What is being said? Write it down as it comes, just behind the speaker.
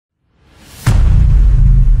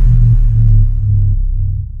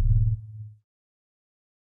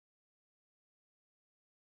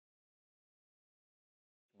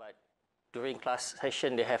during class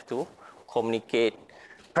session they have to communicate,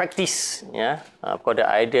 practice. Yeah, because the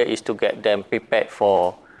idea is to get them prepared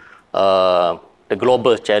for the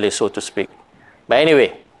global challenge, so to speak. But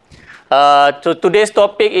anyway, so today's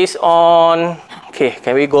topic is on. Okay,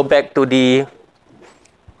 can we go back to the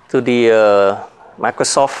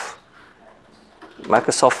Microsoft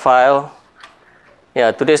file?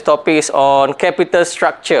 Yeah, today's topic is on capital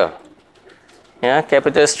structure. Yeah,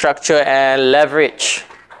 capital structure and leverage.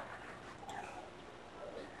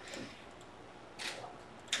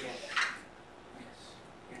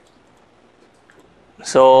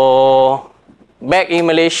 So back in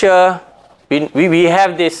Malaysia, we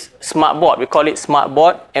have this smart board. We call it smart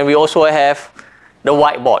board, and we also have the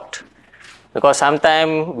whiteboard, because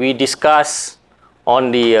sometimes we discuss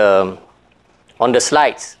on the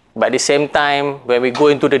slides, but at the same time when we go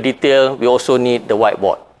into the detail, we also need the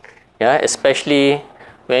whiteboard. Yeah, especially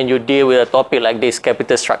when you deal with a topic like this,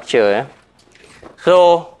 capital structure. Yeah?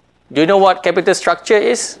 So do you know what capital structure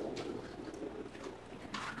is?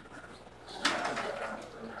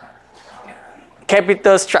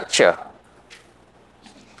 Capital structure.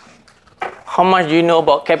 How much do you know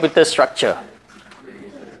about capital structure?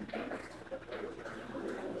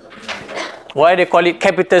 Why they call it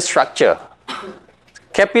capital structure?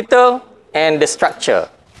 Capital and the structure.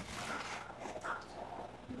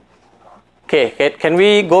 Okay, can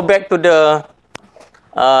we go back to the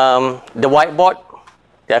whiteboard?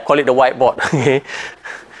 Yeah, I call it the whiteboard.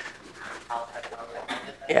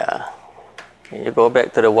 Yeah. Can you go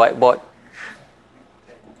back to the whiteboard?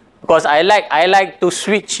 Because I like to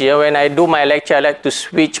switch here. When I do my lecture, I like to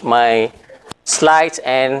switch my slides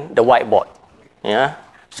and the whiteboard. Yeah.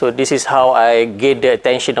 So this is how I get the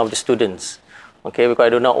attention of the students. Okay, because I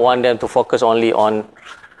do not want them to focus only on.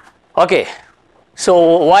 Okay.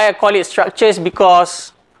 So why I call it structure is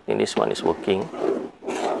because I think this one is working.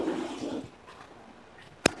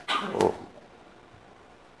 Oh.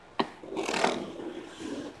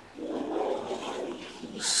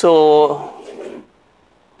 So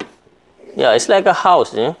yeah, it's like a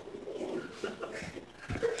house, yeah?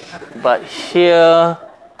 But here,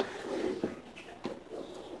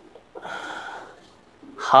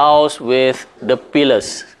 house with the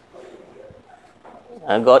pillars.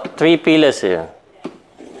 I got 3 pillars here.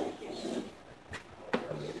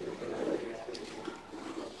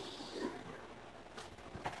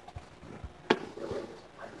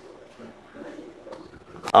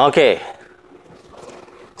 Okay.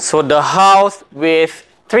 So the house with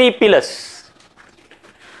 3 pillars.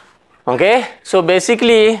 Okay, so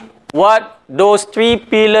basically what those 3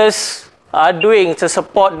 pillars are doing to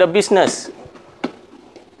support the business.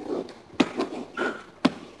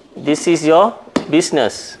 This is your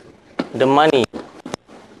business, the money.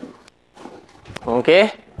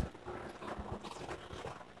 Okay.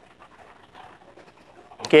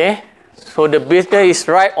 Okay, so the business is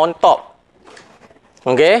right on top.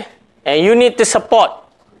 Okay, and you need to support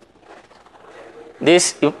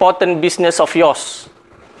this important business of yours.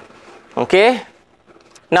 Okay.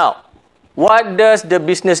 Now, what does the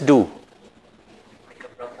business do?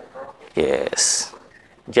 Yes,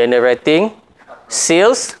 generating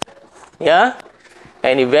sales. Yeah,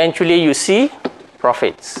 and eventually you see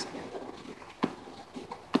profits.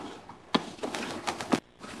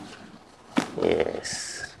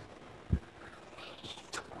 Yes.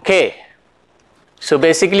 Okay. So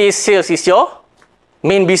basically, sales is your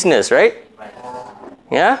main business, right?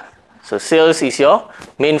 Yeah, so sales is your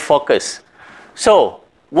main focus. So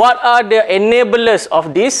what are the enablers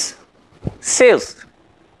of this sales?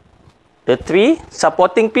 The 3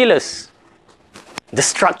 supporting pillars. The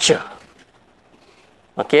structure.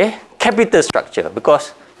 Okay, capital structure,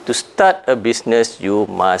 because to start a business you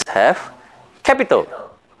must have capital.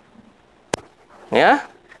 Yeah,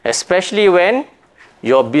 especially when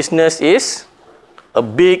your business is a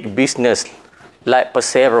big business like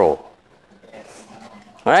Persero.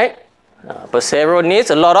 Right? Persero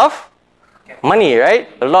needs a lot of money, right?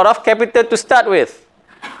 A lot of capital to start with.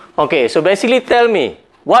 Okay, so basically tell me,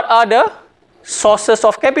 what are the sources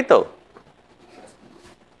of capital?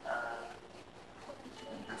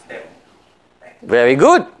 Very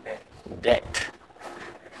good. Debt.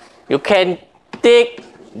 You can take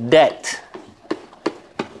debt.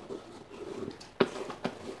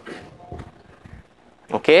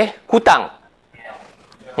 Okay, hutang.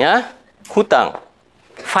 Yeah, hutang.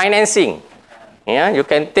 Financing. Yeah, you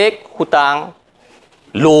can take hutang,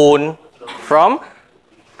 loan from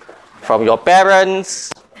your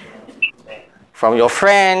parents, from your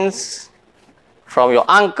friends, from your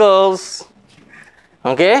uncles.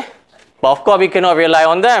 Okay, but of course we cannot rely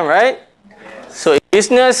on them, right? So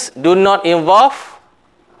business do not involve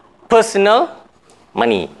personal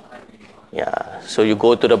money. Yeah. So you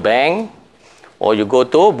go to the bank or you go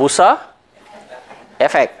to Bursa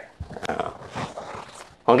Efek.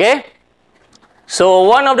 Okay. So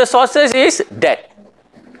one of the sources is debt.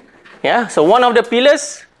 Yeah. So one of the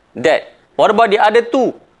pillars, debt. What about the other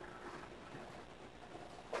two?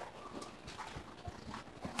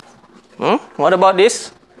 What about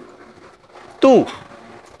this? Two.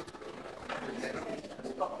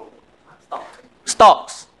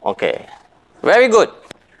 Stocks. Okay. Very good.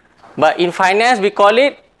 But in finance we call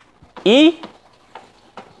it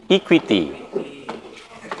equity.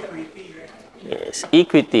 Yes,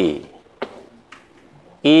 equity.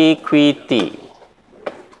 Equity.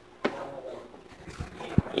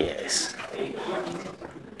 Yes.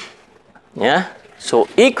 Yeah. So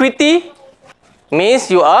equity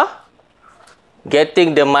means you are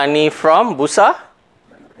getting the money from Bursa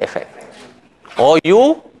Efek. Or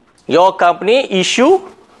your company issue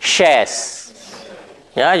shares.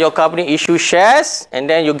 Yeah, your company issue shares and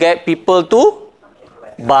then you get people to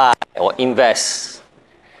buy or invest.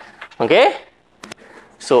 Okay?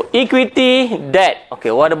 So equity, debt. Okay,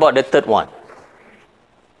 what about the third one?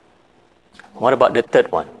 What about the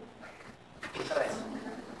third one?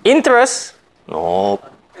 Interest? No.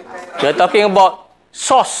 We're talking about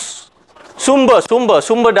source. Sumber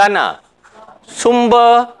dana.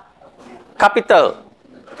 Sumber capital.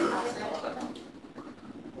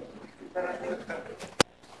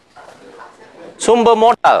 Sumber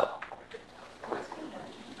modal.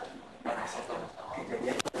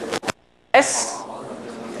 Yes.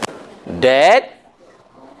 Debt.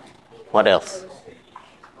 What else?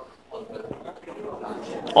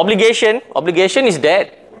 Obligation. Obligation is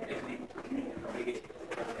debt.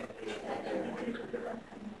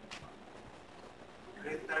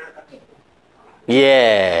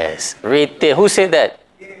 Yes. Retain. Who said that?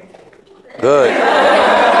 Good.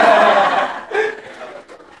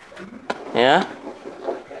 Yeah.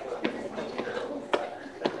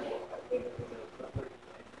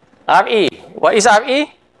 RE. What is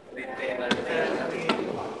RE?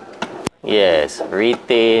 Yes.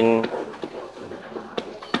 Retain.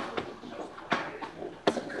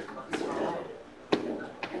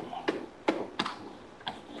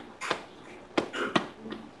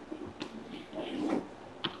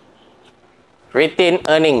 Retain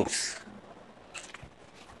earnings.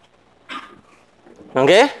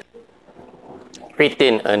 Okay?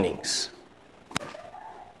 Retain earnings.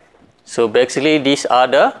 So basically these are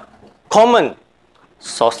the common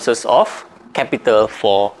sources of capital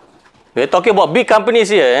for, we're talking about big companies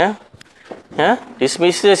here. Yeah? Yeah? This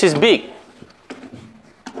business is big.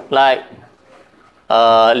 Like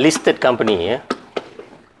listed company. Yeah?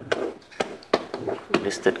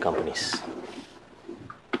 Listed companies.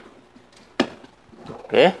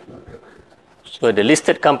 Okay. So the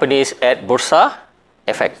listed companies at Bursa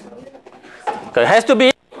Efek. So it has to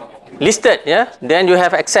be listed, yeah. Then you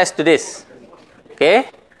have access to this.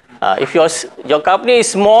 Okay. If your company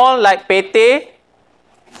is small like PT,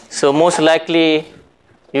 so most likely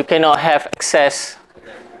you cannot have access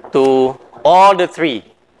to all the three.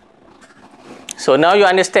 So now you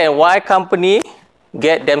understand why company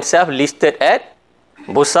get themselves listed at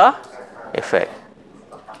Bursa Efek.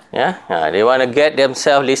 Yeah, they want to get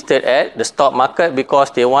themselves listed at the stock market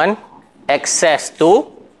because they want access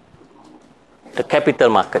to the capital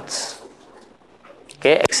markets.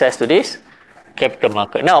 Okay, access to this capital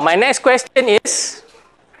market. Now, my next question is,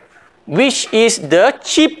 which is the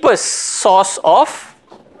cheapest source of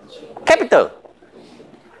capital?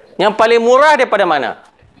 Yang paling murah daripada mana?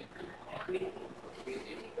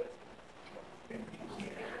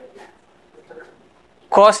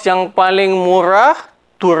 Kos yang paling murah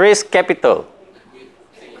to raise capital.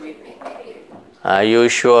 Are you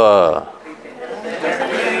sure?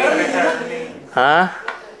 Huh?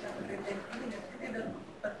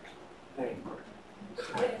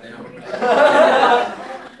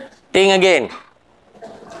 Think again.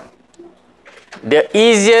 The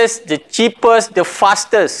easiest, the cheapest, the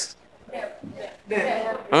fastest.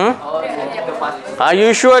 Are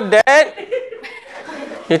you sure that?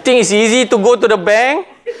 You think it's easy to go to the bank?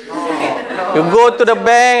 You go to the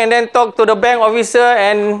bank and then talk to the bank officer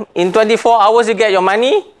and in 24 hours you get your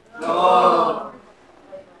money? No.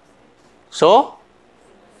 So,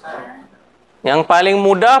 yang paling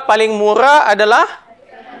mudah, paling murah adalah,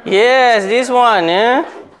 yes, this one, yeah.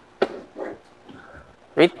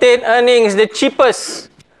 Retained earnings, the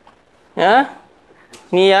cheapest. Yeah.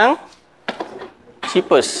 Ni yang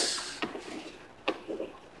cheapest.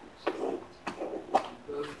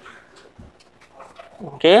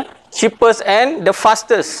 Okay. Cheapest and the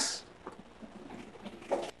fastest.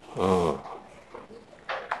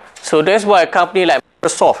 So that's why a company like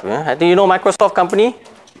Microsoft, I think you know Microsoft company?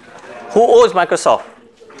 Who owns Microsoft?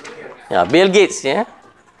 Yeah, Bill Gates, yeah.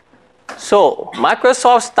 So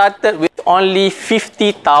Microsoft started with only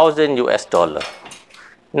 50,000 US dollar.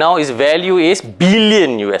 Now its value is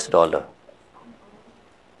billion US dollar.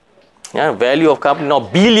 Yeah, value of company now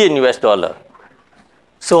billion US dollar.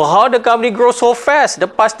 So how the company grow so fast the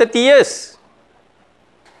past 30 years?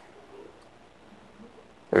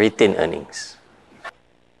 Retained earnings.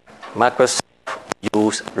 Microsoft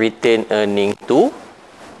use retained earning to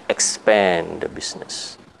expand the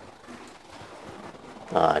business.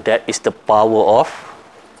 That is the power of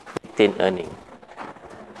retained earning.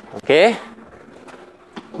 Okay?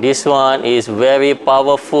 This one is very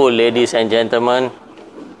powerful, ladies and gentlemen.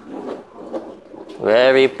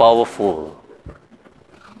 Very powerful.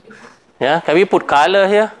 Yeah, can we put color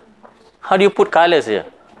here? How do you put colors here?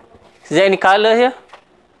 Is there any color here?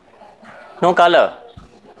 No color?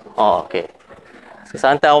 Oh, okay. So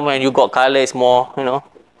sometimes when you got color, it's more,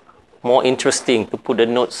 more interesting to put the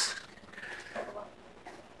notes.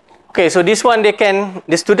 Okay, so this one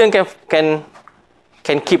the student can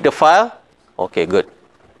keep the file. Okay, good.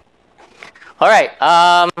 All right.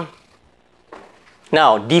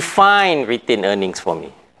 Now define retained earnings for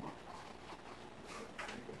me.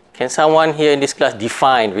 Can someone here in this class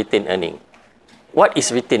define retained earning? What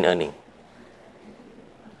is retained earning?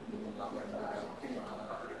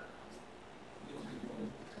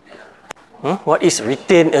 What is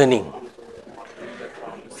retained earning?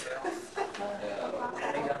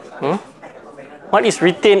 What is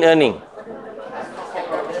retained earning?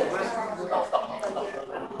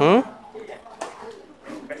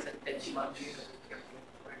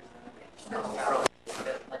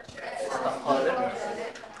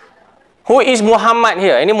 Who is Muhammad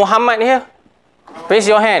here? Any Muhammad here? Raise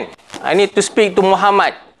your hand. I need to speak to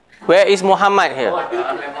Muhammad. Where is Muhammad here?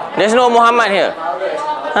 There's no Muhammad here.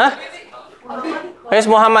 Huh? Where's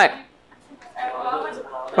Muhammad?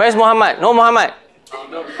 Where's Muhammad? No Muhammad.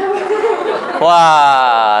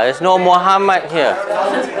 Wow, there's no Muhammad here.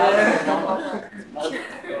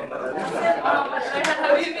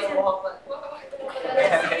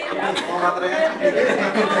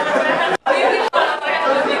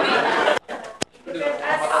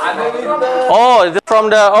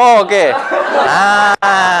 Oh, okay.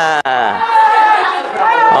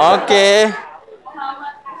 Okay.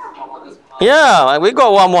 Yeah, we got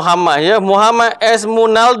one Muhammad here. Muhammad S.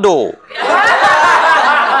 Munaldo.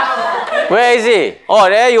 Where is he? Oh,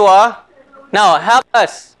 there you are. Now, help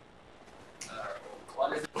us.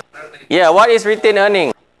 Yeah, what is retained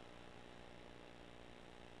earning?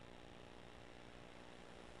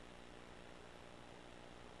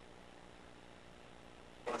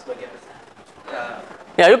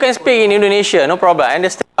 Yeah, you can speak in Indonesia, no problem. I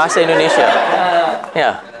understand bahasa Indonesia.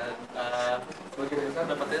 Yeah. Sebagian besar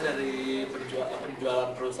dapatnya dari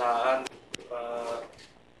penjualan perusahaan,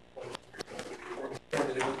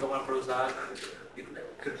 dari keuntungan perusahaan.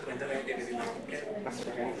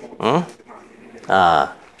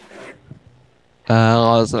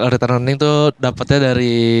 Kalau return earning tuh dapatnya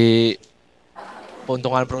dari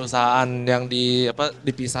keuntungan perusahaan yang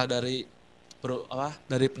dipisah dari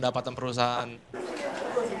dari pendapatan perusahaan.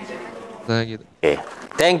 Nah, gitu. Okay.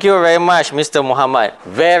 Thank you very much, Mr. Muhammad.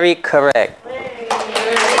 Very correct.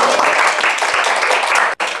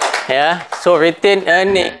 Yeah. So retained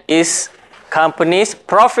earning is company's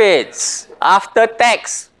profits after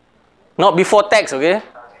tax, not before tax. Okay.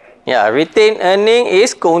 Yeah. Retained earning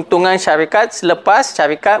is keuntungan syarikat selepas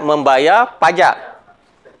syarikat membayar pajak.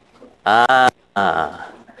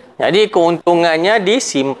 Jadi keuntungannya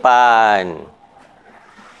disimpan.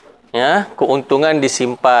 Ya, keuntungan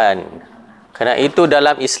disimpan. Kerana itu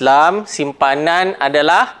dalam Islam simpanan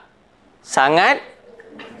adalah sangat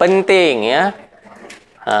penting, ya.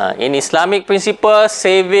 In Islamic principle,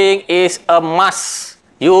 saving is a must.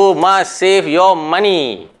 You must save your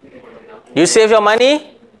money. You save your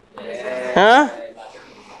money? Huh?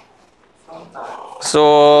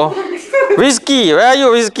 So, Rizky, where are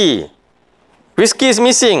you, Rizky? Rizky is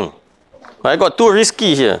missing. I got two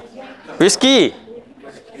Rizky here. Rizky.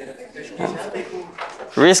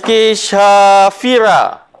 Rizky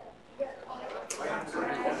Shafira.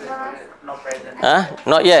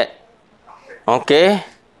 Not yet. Okay.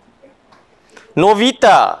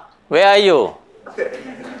 Novita, where are you?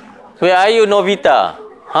 Where are you, Novita?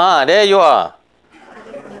 There you are.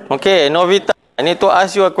 Okay, Novita, I need to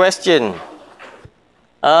ask you a question.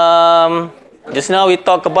 Just now we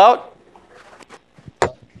talk about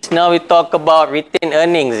retained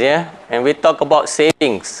earnings, yeah, and we talk about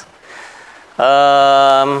savings.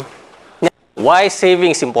 Why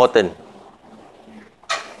savings important?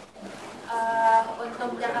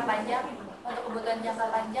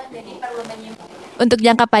 Untuk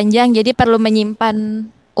jangka panjang, jadi perlu menyimpan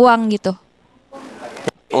uang gitu.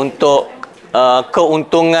 Untuk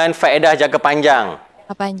keuntungan faedah jangka panjang.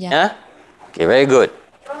 Jangka panjang. Ya? Okay, very good.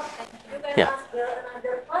 Yeah.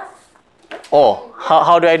 Oh,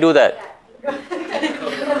 how do I do that?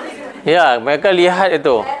 Ya, mereka lihat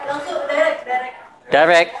itu.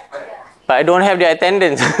 Direct. But I don't have the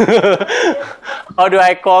attendance. How do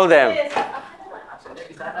I call them?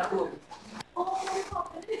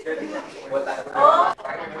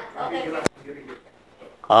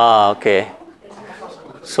 Ah, okay.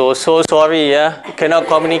 So sorry, yeah. Cannot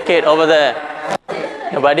communicate over there.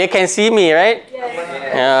 But they can see me, right?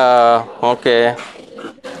 Yeah, okay.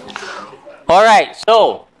 Alright,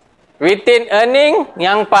 so retained earning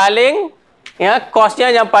yang paling,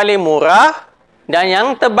 kosnya yang paling murah dan yang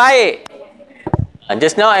terbaik.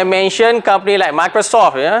 Just now I mentioned company like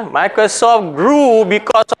Microsoft, Microsoft grew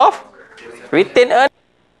because of retained earning.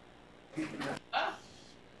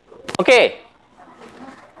 Okay.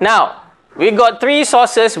 Now, we got 3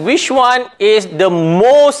 sources. Which one is the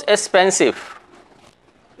most expensive?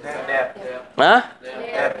 Huh?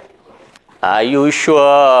 Are you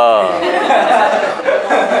sure?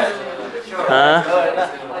 Huh?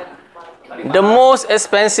 The most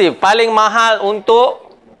expensive, paling mahal untuk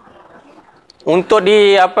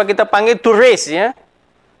di apa kita panggil to raise, ya.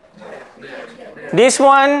 This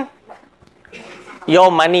one, your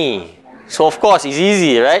money. So of course it's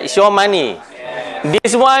easy, right? It's your money.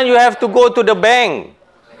 This one you have to go to the bank.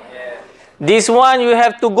 This one you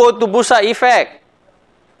have to go to Bursa Efek.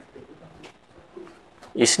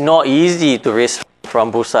 It's not easy to raise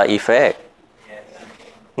from Bursa Efek.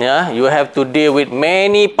 Yeah, you have to deal with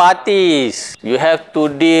many parties. You have to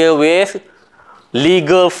deal with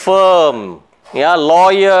legal firm,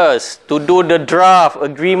 lawyers to do the draft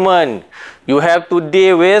agreement. You have to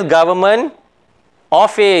deal with government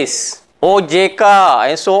office, OJK,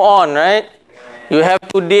 and so on, right? You have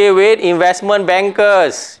to deal with investment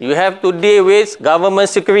bankers. You have to deal with government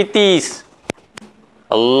securities.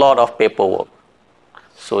 A lot of paperwork.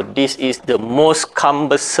 So this is the most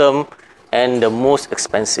cumbersome and the most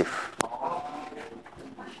expensive.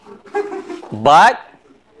 But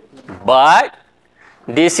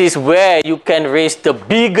this is where you can raise the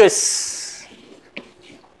biggest.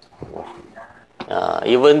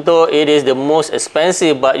 Even though it is the most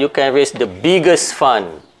expensive, but you can raise the biggest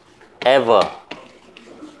fund ever.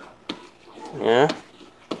 Yeah.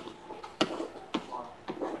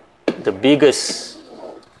 The biggest.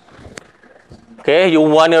 Okay, you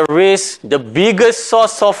want to raise the biggest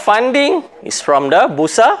source of funding is from the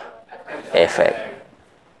Bursa Efek.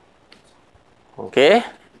 Okay.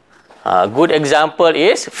 A good example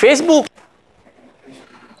is Facebook.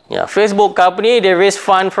 Yeah, Facebook company, they raise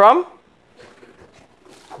fund from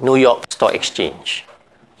New York Stock Exchange.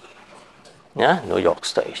 Yeah, New York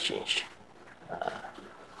Stock Exchange.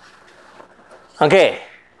 Okay,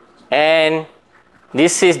 and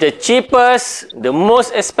this is the cheapest, the most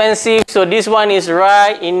expensive, so this one is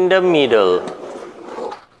right in the middle.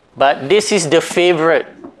 But this is the favorite.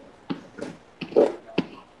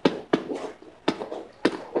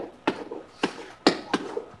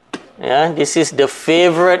 Yeah, this is the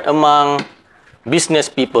favorite among business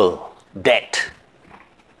people, debt.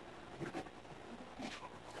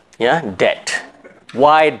 Yeah, debt.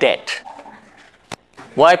 Why debt?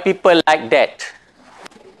 Why people like debt?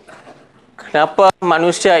 Kenapa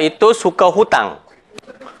manusia itu suka hutang?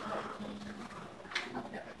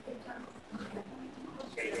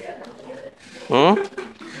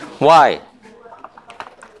 Why?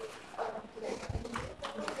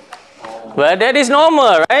 Well, that is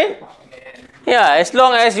normal, right? Yeah, as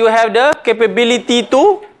long as you have the capability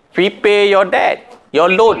to repay your debt,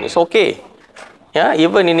 your loan is okay. Yeah,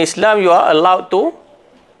 even in Islam you are allowed to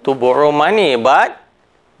borrow money, but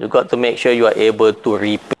you got to make sure you are able to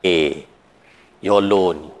repay your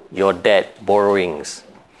loan, your debt, borrowings.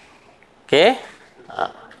 Okay?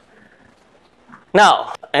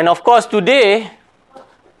 Now, and of course today,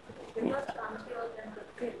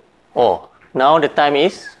 now the time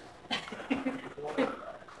is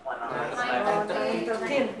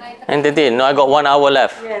 9:13. No, I got 1 hour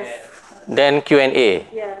left. Yes. Then Q&A.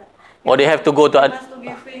 Yeah. Or they have to go to He wants to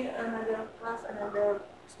giving another class, another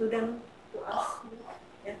student to us.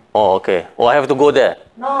 Yeah. Oh, okay. Oh, I have to go there.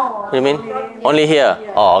 No. You mean? Only here?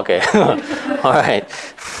 Yeah. Oh, okay. All right.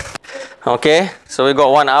 Okay. So we got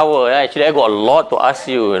 1 hour. Actually, I got a lot to ask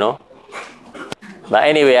you, But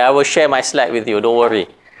anyway, I will share my slide with you. Don't worry.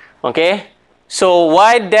 Okay. So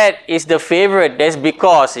why that is the favorite? That's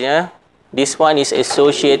because, this one is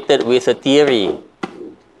associated with a theory.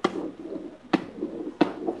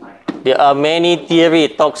 There are many theory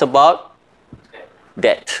talks about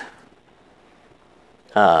debt.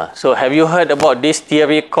 So have you heard about this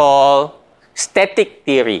theory called static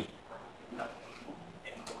theory?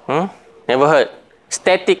 Never heard?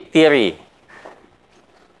 Static theory.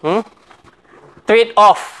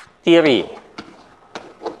 Trade-off theory.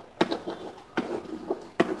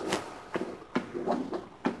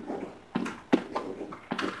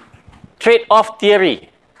 Trade-off theory.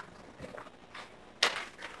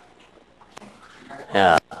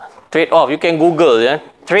 Yeah. Trade-off. You can Google. Yeah.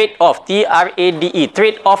 Trade-off. T-R-A-D-E.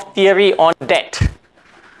 Trade-off theory on debt.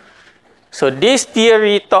 So this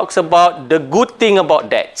theory talks about the good thing about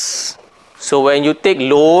debts. So when you take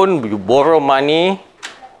loan, you borrow money,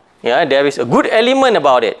 yeah, there is a good element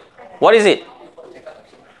about it. What is it?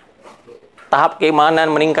 Tahap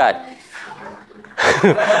keimanan meningkat.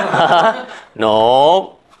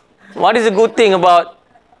 No. What is the good thing about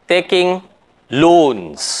taking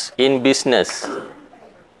loans in business?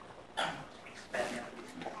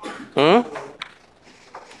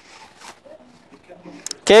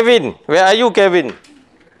 Kevin, where are you, Kevin?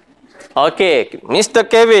 Okay, Mr.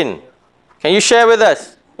 Kevin, can you share with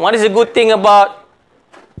us what is the good thing about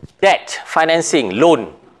debt financing,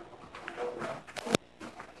 loan?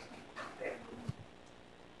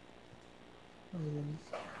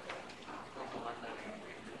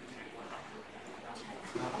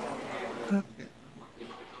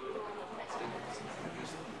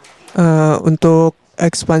 Untuk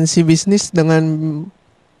ekspansi bisnis dengan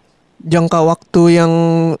jangka waktu yang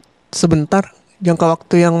sebentar, jangka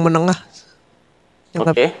waktu yang menengah.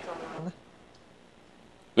 Okay.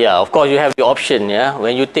 Yeah, of course you have the option. Yeah,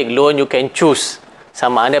 when you take loan, you can choose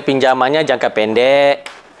sama ada pinjamannya jangka pendek,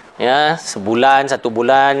 ya, sebulan, 1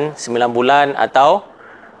 bulan, 9 bulan, atau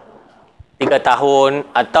 3 tahun,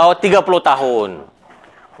 atau 30 tahun.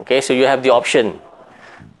 Okay, so you have the option.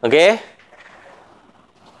 Okay.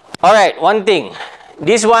 Alright, one thing.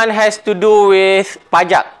 This one has to do with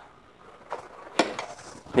pajak.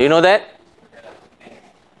 Do you know that?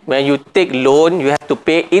 When you take loan, you have to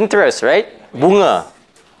pay interest, right? Bunga.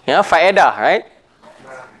 Yeah, faedah, right?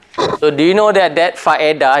 So do you know that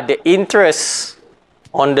faedah, the interest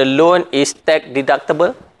on the loan is tax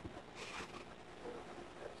deductible?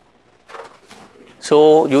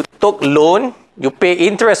 So you took loan, you pay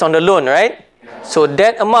interest on the loan, right? So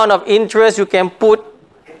that amount of interest you can put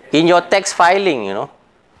in your tax filing, you know,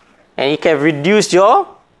 and it can reduce your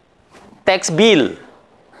tax bill.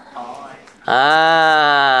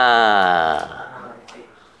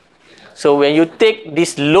 So when you take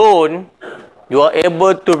this loan, you are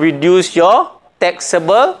able to reduce your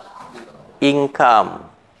taxable income.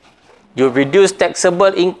 You reduce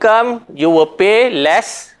taxable income, you will pay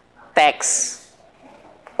less tax.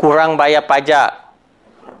 Kurang bayar pajak.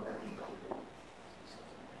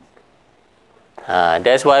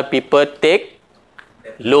 That's why people take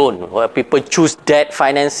loan, why people choose debt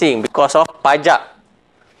financing, because of pajak.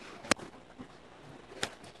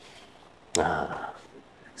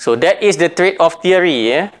 So that is the trade-off theory.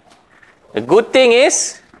 Yeah? The good thing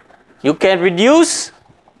is you can reduce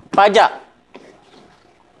pajak.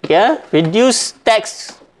 Yeah, reduce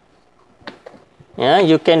tax. Yeah,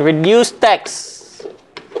 you can reduce tax.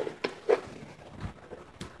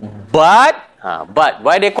 But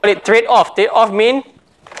why they call it trade-off? Trade-off mean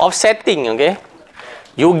offsetting. Okay,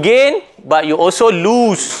 you gain, but you also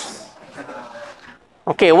lose.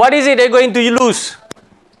 Okay, what is it they're going to lose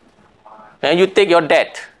when you take your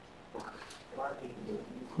debt?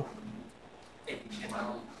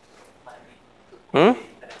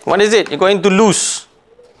 What is it you're going to lose?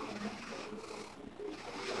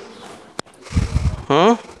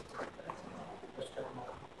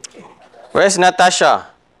 Where's Natasha?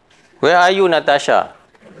 Where are you, Natasha?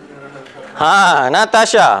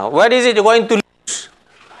 Natasha, what is it you're going to lose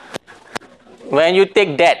when you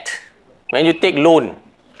take debt, when you take loan?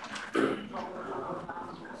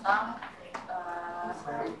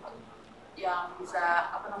 Yang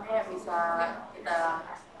bisa bisa kita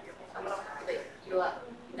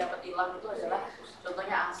dapat hilang itu adalah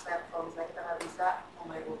contohnya aset. Kalau misalnya kita nggak bisa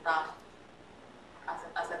membayar utang,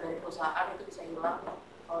 aset-aset dari perusahaan itu bisa hilang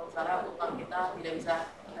kalau misalnya utang kita tidak bisa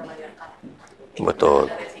kita bayarkan. Betul.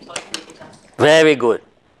 Very good.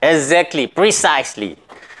 Exactly, precisely.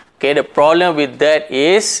 Okay, the problem with that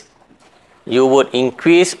is you would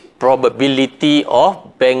increase probability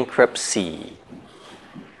of bankruptcy.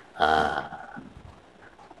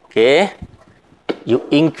 Okay, you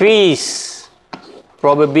increase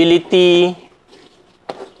probability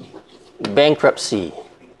bankruptcy.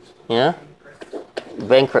 Yeah,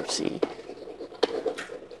 bankruptcy.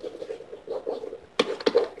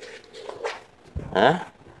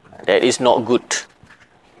 That is not good.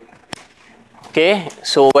 Okay,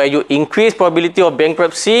 so where you increase probability of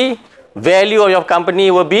bankruptcy, value of your company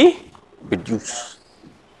will be reduced.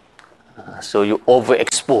 So you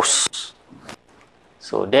overexpose.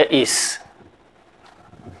 So that is,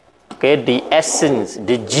 okay, the essence,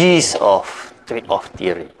 the gist of trade-off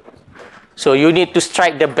theory. So you need to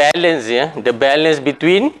strike the balance, yeah, the balance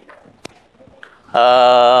between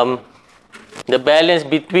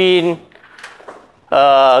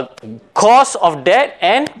cost of that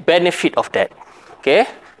and benefit of that. Okay,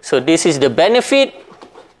 so this is the benefit,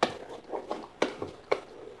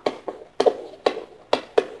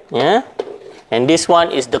 yeah, and this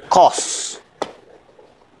one is the cost.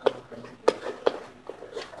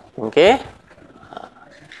 Okay,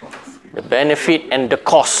 the benefit and the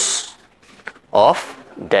cost of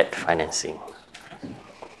debt financing.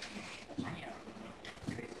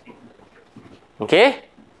 Okay,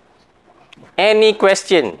 any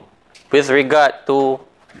question with regard to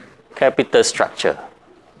capital structure?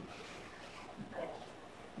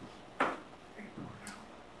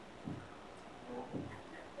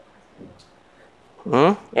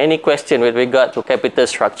 Any question with regard to capital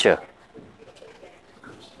structure?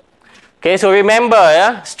 Okay, so remember,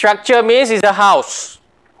 yeah, structure means is a house.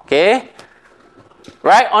 Okay,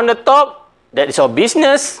 right on the top, that is your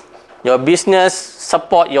business. Your business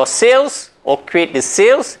support your sales or create the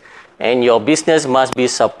sales, and your business must be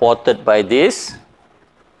supported by these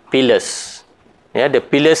pillars. Yeah, the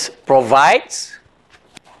pillars provides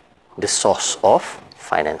the source of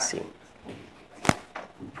financing.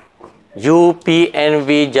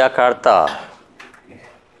 UPNV Jakarta,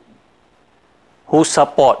 who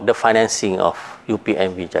support the financing of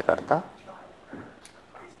UPNV Jakarta?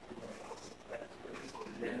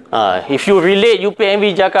 If you relate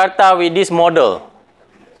UPNV Jakarta with this model,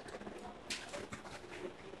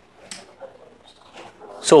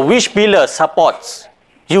 so which pillar supports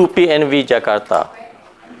UPNV Jakarta?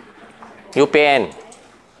 UPN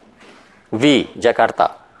V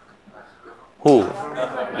Jakarta. Who?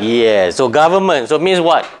 Yeah, so government. So means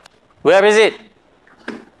what? Where is it?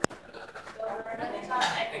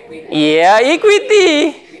 Yeah,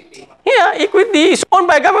 equity. Yeah, equity is owned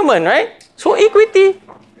by government, right? So equity.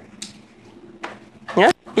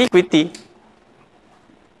 Yeah, equity.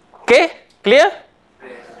 Okay, clear?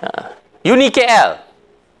 UNIKL,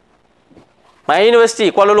 my university,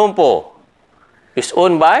 Kuala Lumpur, is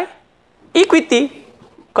owned by equity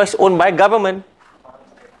because it's owned by government.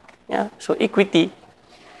 Yeah, so equity.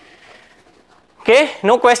 Okay,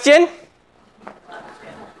 no question?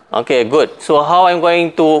 Okay, good. So how I'm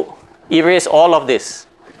going to erase all of this?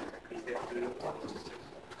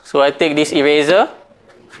 So I take this eraser.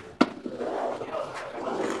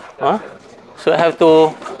 So I have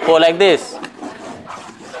to go like this.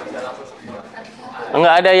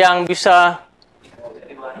 Enggak ada yang bisa,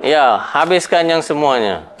 ya, habiskan yang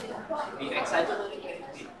semuanya.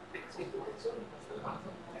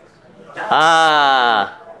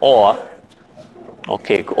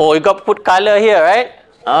 Okay. Oh, you got to put color here, right?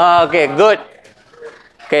 Okay, good.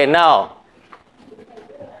 Okay, now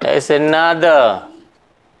there's another.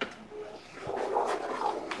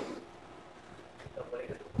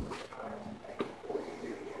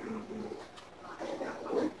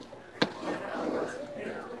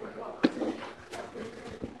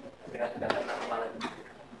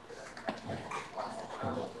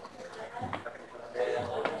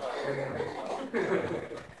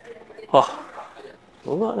 Oh,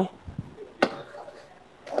 enggak nih.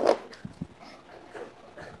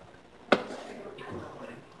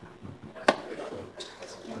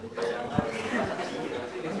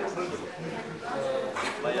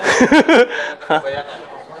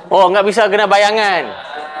 Oh, nggak bisa kena bayangan.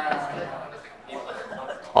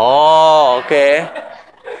 Oh, okay.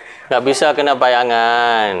 Nggak bisa kena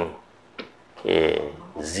bayangan. Okay,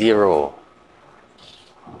 0.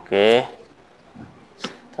 Okay.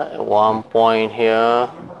 Start at 1 point here.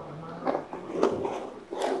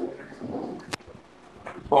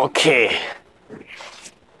 Okay.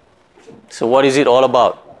 So what is it all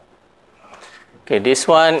about? Okay, this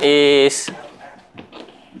one is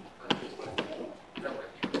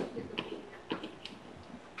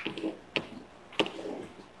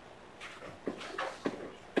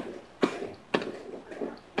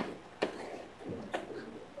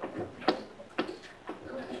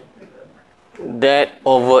debt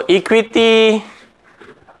over equity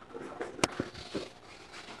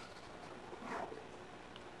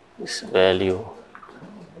is value.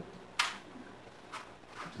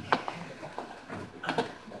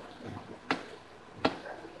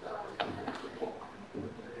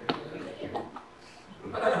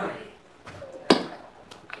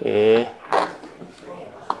 Okay.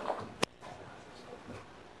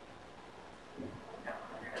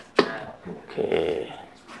 Okay.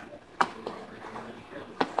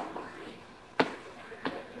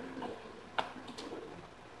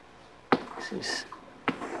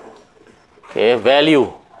 Okay,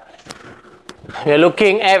 value. We're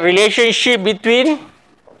looking at relationship between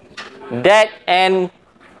debt and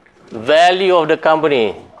value of the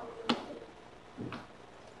company.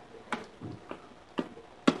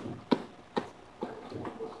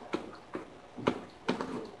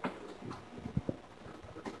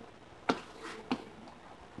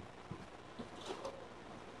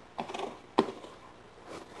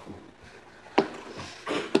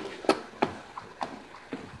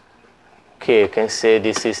 Okay, you can say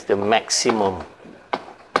this is the maximum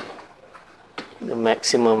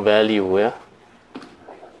value, yeah.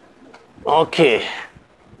 Okay.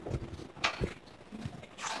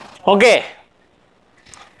 Okay.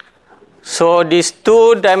 So this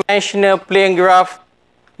two-dimensional plane graph,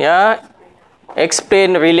 yeah,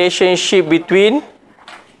 explain the relationship between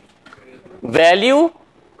value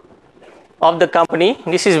of the company.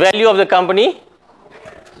 This is value of the company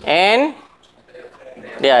and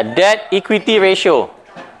debt equity ratio.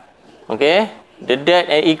 Okay, the debt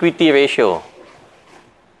and equity ratio.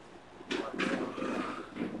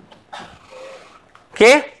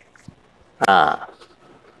 Okay.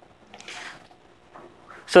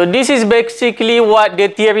 So this is basically what the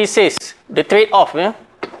theory says, the trade-off. Yeah?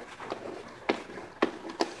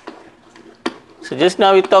 So just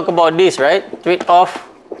now we talk about this, right? Trade-off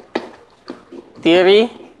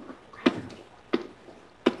theory.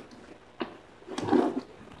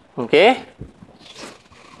 Okay.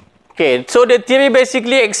 Okay, so the theory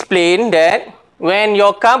basically explains that when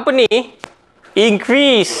your company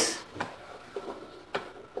increase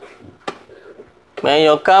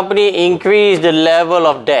the level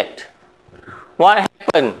of debt, what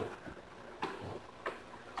happened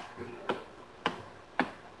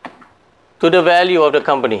to the value of the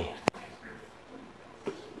company?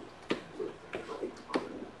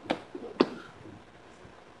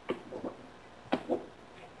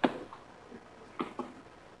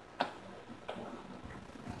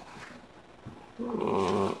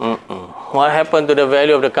 What happened to the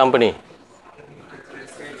value of the company?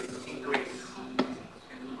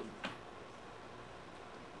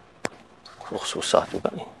 Oh, susah juga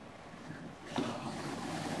ni.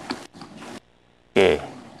 Okay.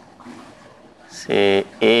 Say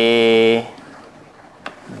A,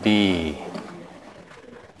 B.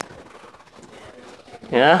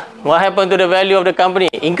 Yeah. What happened to the value of the company?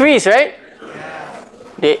 Increase, right?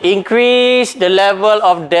 They increase the level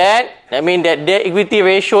of debt. That means that debt equity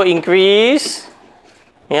ratio increase.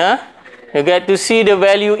 Yeah. You get to see the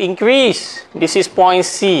value increase. This is point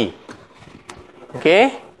C.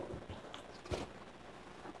 Okay.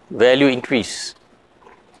 Value increase.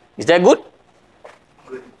 Is that good?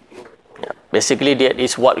 Good. Yeah. Basically, that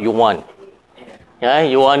is what you want. Yeah.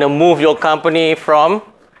 You want to move your company from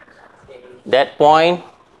that point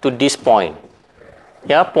to this point.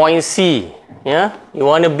 Yeah. Point C. Yeah. You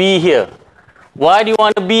want to be here. Why do you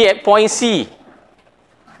want to be at point C?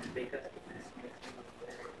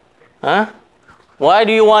 Huh? Why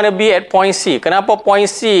do you want to be at point C? Kenapa point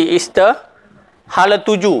C is the hala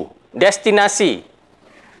tuju, destinasi,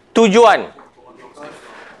 tujuan?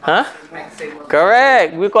 Huh?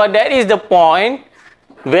 Correct. Because that is the point.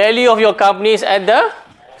 Value of your company is at the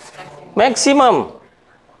maximum.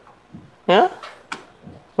 Yeah?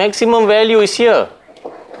 Maximum value is here.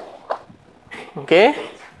 Okay?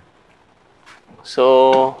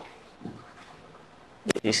 So,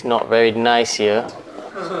 it's not very nice here.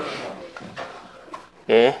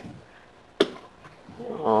 Okay?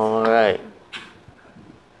 Alright.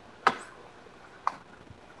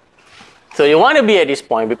 So, you want to be at this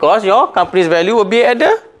point because your company's value will be at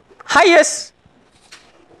the highest.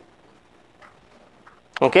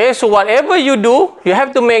 Okay? So, whatever you do, you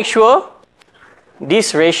have to make sure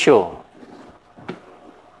this ratio.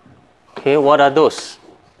 Okay, what are those?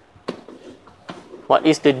 What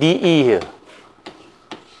is the DE here?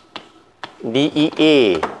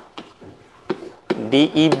 DEA,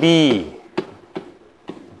 DEB,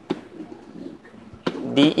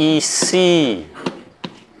 DEC.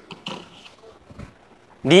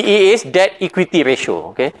 DE is debt equity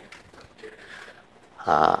ratio, okay?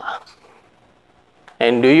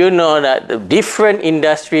 And do you know that the different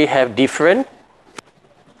industry have different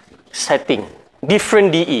setting,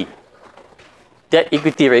 different DE, debt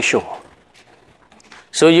equity ratio.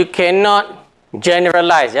 So you cannot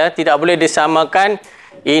generalize, ya. Tidak boleh disamakan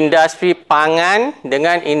industri pangan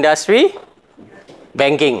dengan industri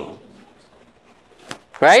banking.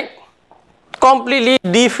 right? Completely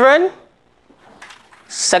different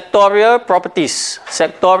sectorial properties,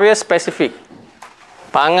 sectorial specific.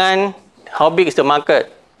 Pangan, how big is the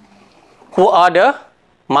market? Who are the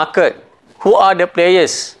market? Who are the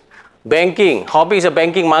players? Banking, how big is the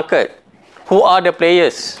banking market? Who are the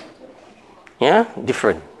players? Yeah,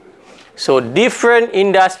 different. So different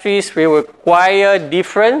industries will require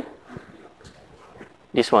different,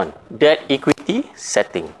 this one, debt equity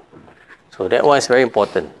setting. So that one is very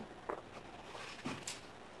important.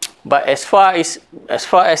 But as far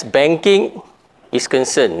as banking is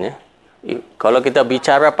concerned, kalau kita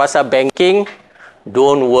bicara pasal banking,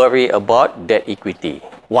 don't worry about debt equity.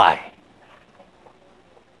 Why?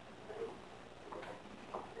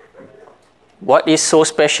 What is so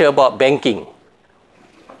special about banking?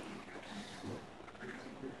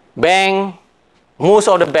 Most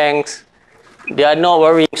of the banks, they are not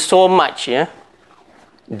worrying so much, ya,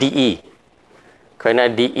 DE. Kerana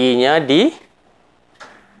DE-nya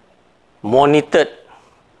monitored,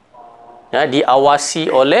 ya,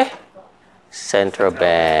 diawasi oleh central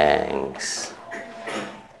banks.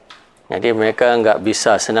 Jadi mereka enggak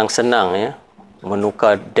bisa senang-senang, ya,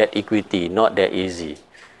 menukar debt equity, not that easy.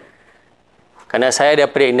 Kerana saya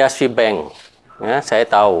daripada industri bank, ya, saya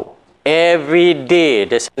tahu every day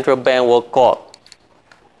the central bank will call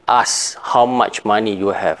us how much money you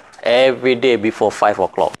have every day before 5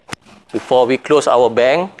 o'clock. Before we close our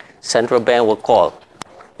bank, central bank will call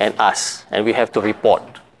and ask, and we have to report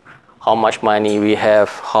how much money we have,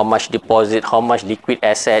 how much deposit, how much liquid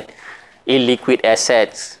asset, illiquid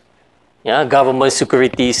assets, yeah, government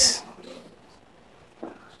securities.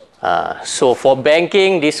 So for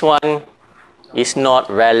banking, this one is not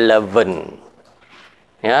relevant.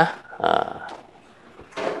 Yeah.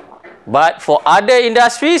 But for other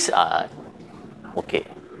industries, okay.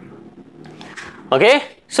 Okay.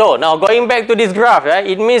 So now going back to this graph, right?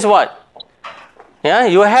 It means what? Yeah,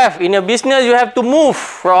 you have in a business, you have to move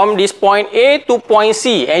from this point A to point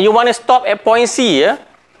C, and you want to stop at point C, yeah?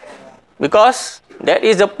 Because that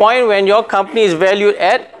is the point when your company is valued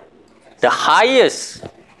at the highest.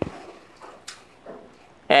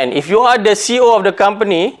 And if you are the CEO of the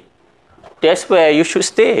company, that's where you should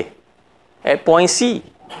stay, at point C.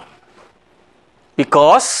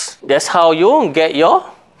 Because that's how you get your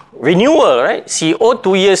renewal, right? CEO,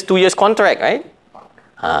 2 years contract, right?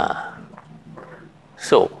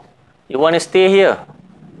 So, you want to stay here.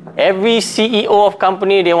 Every CEO of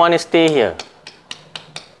company, they want to stay here.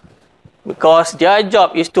 Because their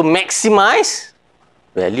job is to maximize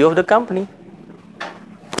value of the company.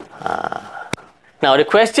 Now, the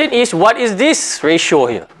question is, what is this ratio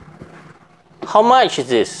here? How much is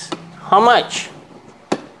this? How much?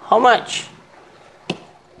 How much?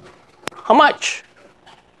 How much?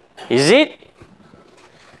 Is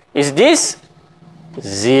this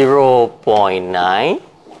 0.9?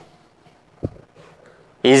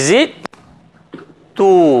 Is it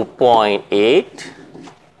 2.8?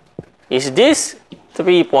 Is this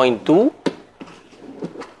 3.2?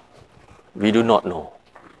 We do not know.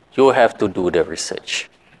 You have to do the research.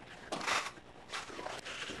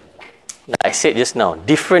 I said just now,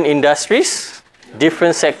 different industries,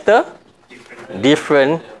 different sector,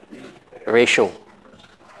 different ratio.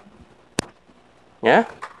 Yeah.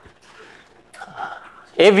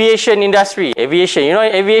 Aviation industry, aviation. You know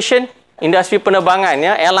aviation? Industri penerbangan,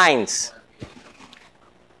 yeah, airlines.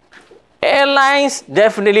 Airlines,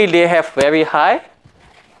 definitely they have very high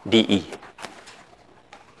DE.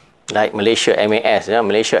 Like Malaysia MAS, yeah,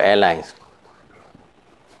 Malaysia Airlines.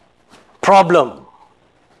 Problem.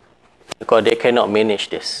 Because they cannot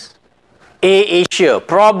manage this. AirAsia,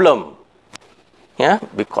 problem. Yeah,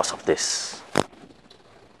 because of this.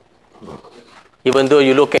 Even though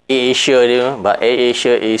you look at AirAsia, but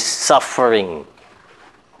AirAsia is suffering.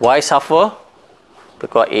 Why suffer?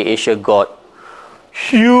 Because AirAsia got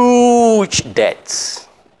huge debts.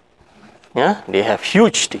 Yeah, they have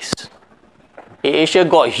huge debts. AirAsia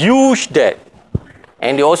got huge debt,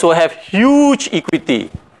 and they also have huge equity.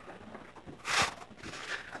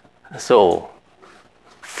 So,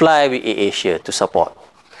 fly with AirAsia to support.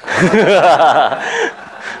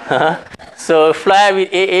 So, fly with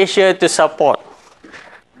AirAsia to support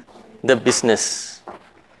the business.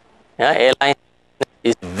 Yeah, airline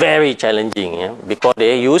is very challenging, yeah, because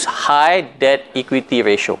they use high debt equity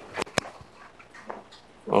ratio.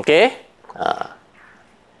 Okay?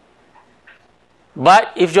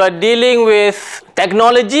 But if you are dealing with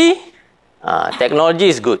technology, technology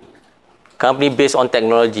is good. Company based on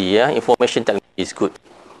technology, yeah, information technology is good.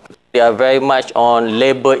 They are very much on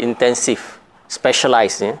labor intensive,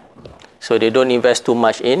 specialized, yeah? So they don't invest too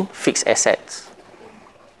much in fixed assets.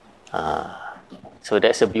 So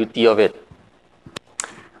that's the beauty of it.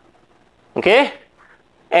 Okay?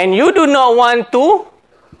 And you do not want to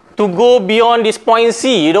go beyond this point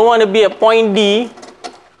C. You don't want to be at point D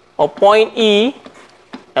or point E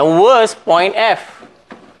and worse, point F.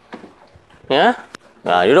 Yeah?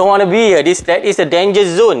 You don't want to be here. That is a danger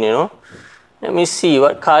zone, you know. Let me see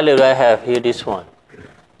what color do I have here, this one.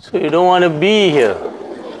 So you don't want to be here.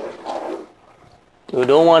 You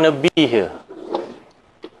don't want to be here.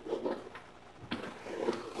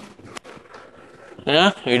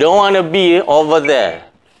 Yeah? You don't want to be over there,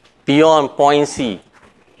 beyond point C.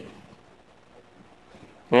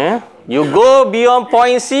 Yeah? You go beyond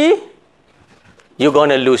point C, you're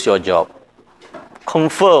going to lose your job.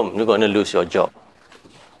 Confirm you're going to lose your job.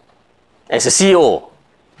 As a CEO.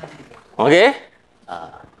 Okay?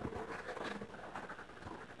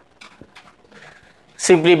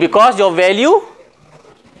 Simply because your value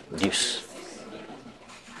reduce.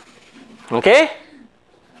 Okay?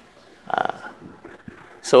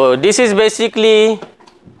 So this is basically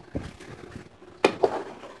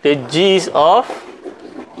the G's of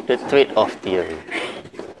the trade-off theory.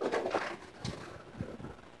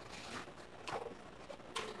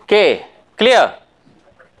 Okay, clear?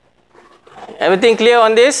 Everything clear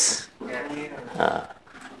on this?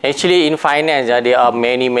 Actually, in finance, there are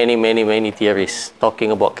many theories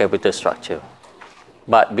talking about capital structure.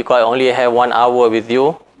 But because I only have 1 hour with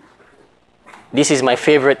you, this is my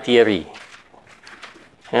favorite theory.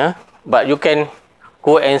 Yeah? But you can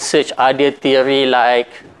go and search other theory like,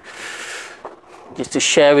 just to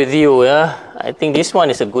share with you, yeah? I think this one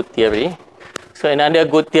is a good theory. So another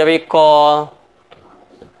good theory called,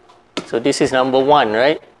 so this is number 1,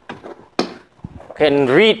 right? You can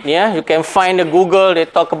read, yeah? You can find the Google, they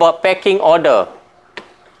talk about pecking order.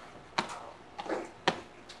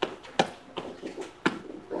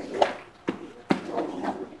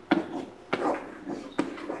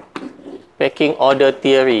 Pecking order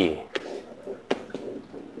theory.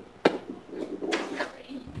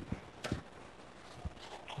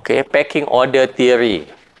 Okay, pecking order theory.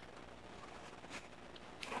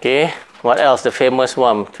 Okay, what else? The famous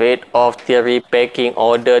one, trade-off theory, pecking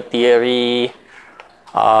order theory.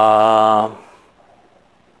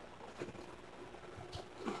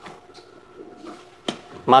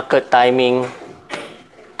 Market timing.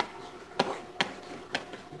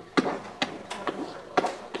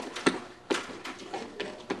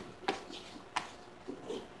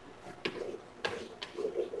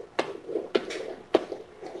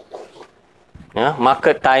 Yeah,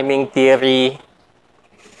 market timing theory.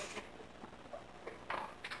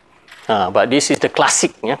 But this is the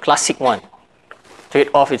classic, yeah, classic one.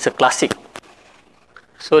 Trade-off is a classic.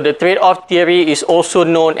 So the trade-off theory is also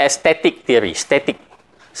known as static theory. Static.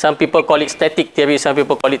 Some people call it static theory, some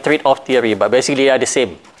people call it trade-off theory, but basically they are the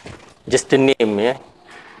same. Just the name, yeah.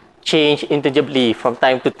 Change interchangeably from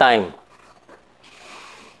time to time.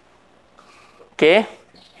 Okay?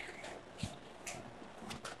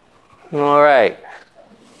 All right.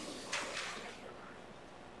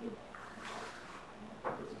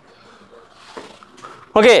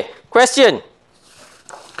 Okay, question.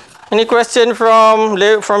 Any question from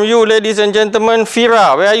you, ladies and gentlemen?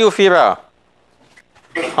 Fira, where are you, Fira?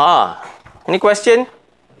 Any question?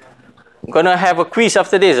 I'm gonna have a quiz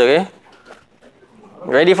after this, okay?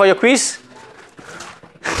 Ready for your quiz?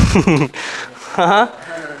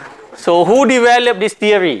 So who developed this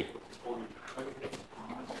theory?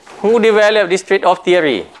 Who developed this trade-off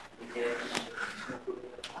theory?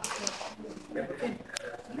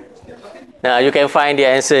 Now you can find the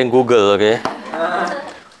answer in Google, okay?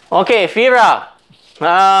 Okay, Fira.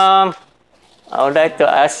 I would like to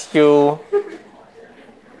ask you.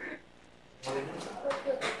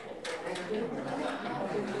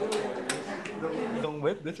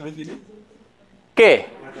 Okay.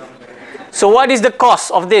 So what is the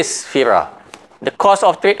cost of this, Fira? The cost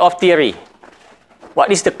of trade-off theory. What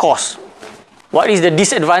is the cost? What is the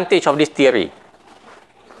disadvantage of this theory?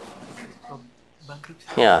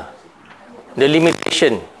 Yeah. The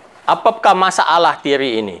limitation. Apakah masalah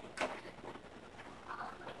teori ini?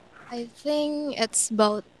 I think it's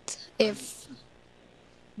about if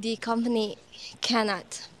the company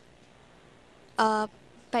cannot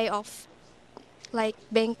pay off. Like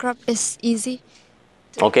bankrupt is easy.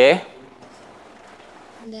 Okay.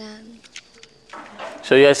 Then.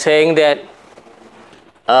 So you're saying that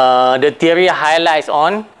the theory highlights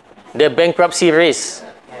on the bankruptcy risk.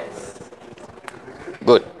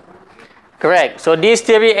 Good. Correct. So this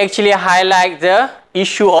theory actually highlights the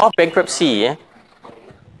issue of bankruptcy.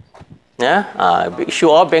 Issue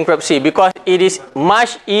of bankruptcy, because it is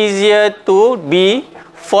much easier to be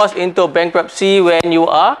forced into bankruptcy when you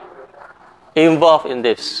are involved in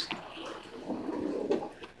this.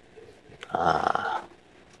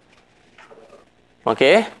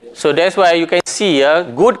 Okay, so that's why you can see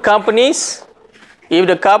good companies, if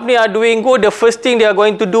the company are doing good, the first thing they are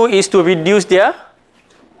going to do is to reduce their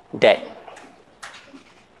debt.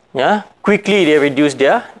 Yeah, quickly they reduce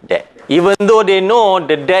their debt. Even though they know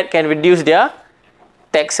the debt can reduce their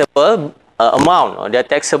taxable amount or their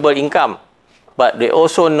taxable income, but they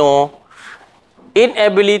also know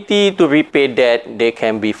inability to repay debt, they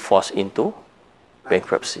can be forced into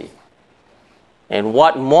bankruptcy. And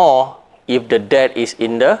what more if the debt is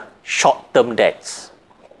in the short-term debts,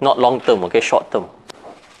 not long-term, okay, short-term.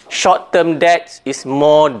 Short-term debts is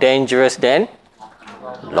more dangerous than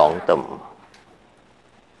long-term.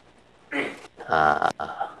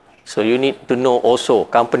 So you need to know also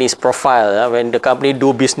company's profile. When the company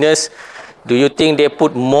do business, do you think they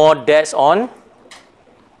put more debts on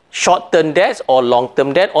short-term debts or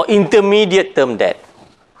long-term debt or intermediate-term debt?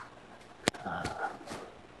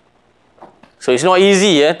 So it's not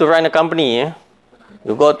easy to run a company.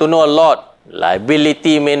 You got to know a lot.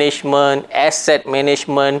 Liability management, asset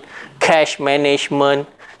management, cash management,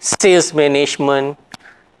 sales management,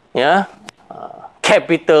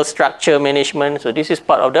 capital structure management. So this is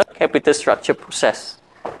part of the capital structure process.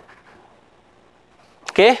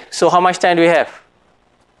 Okay, so how much time do we have?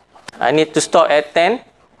 I need to stop at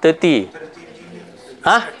 10:30.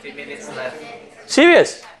 Huh? 30 minutes left.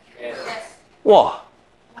 Serious? Yes. Wow.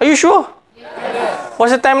 Are you sure? Yes.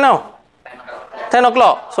 What's the time now? 10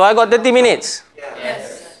 o'clock. So I got 30 minutes.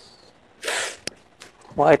 Yes.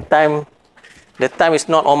 Why time? The time is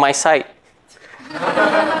not on my side.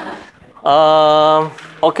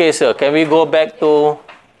 Okay, sir. Can we go back to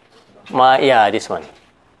this one?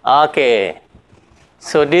 Okay.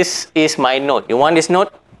 So this is my note. You want this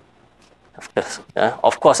note?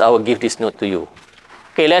 Of course, I will give this note to you.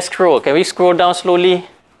 Okay, let's scroll. Can we scroll down slowly?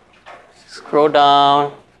 Scroll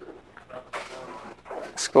down.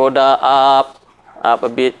 Scroll down, up a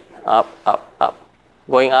bit, up.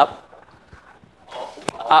 Going up.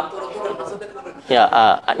 Up.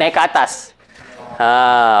 Naik ke atas.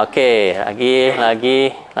 Okay,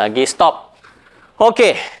 lagi, stop.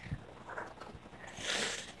 Okay.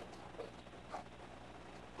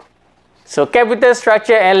 So capital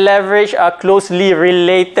structure and leverage are closely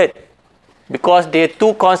related because they are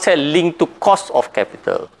two concepts linked to cost of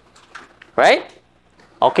capital. Right?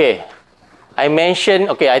 Okay. I mentioned,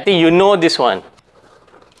 okay, I think you know this one.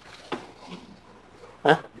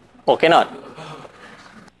 Huh? Oh, cannot.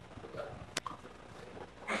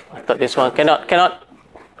 I thought this one cannot.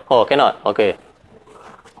 Oh, cannot. Okay.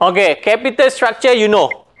 Okay, capital structure, you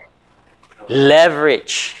know.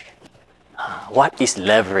 Leverage. What is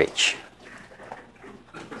leverage?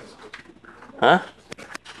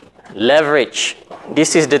 Leverage.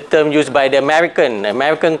 This is the term used by the American.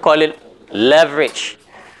 American call it leverage.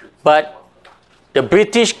 But the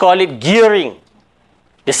British call it gearing.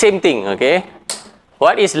 The same thing, okay?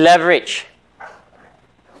 What is leverage?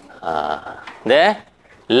 There.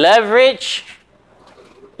 Leverage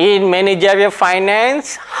in managerial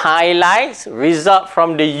finance highlights result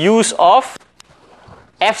from the use of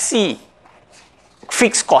FC,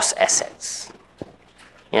 fixed cost assets.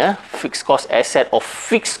 Fixed cost asset or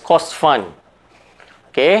fixed cost fund.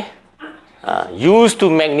 Okay? Used to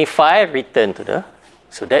magnify return to the,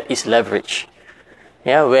 so that is leverage.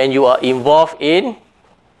 When you are involved in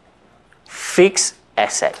fixed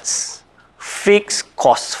assets, fixed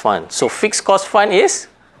cost fund. So fixed cost fund is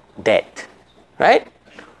debt, right?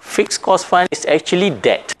 Fixed cost fund is actually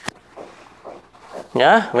debt.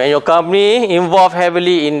 When your company involved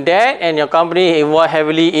heavily in debt and your company involved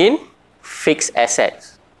heavily in fixed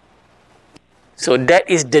assets. So that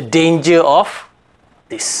is the danger of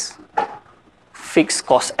this fixed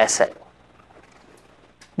cost asset.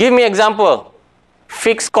 Give me example.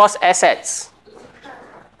 Fixed cost assets.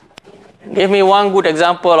 Give me one good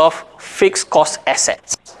example of fixed cost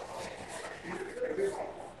assets.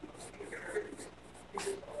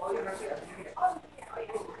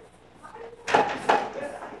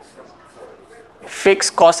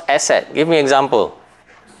 Fixed cost asset. Give me example.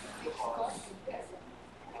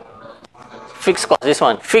 Fixed cost, this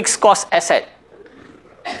one. Fixed cost asset.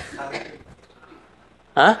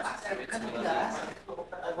 Huh?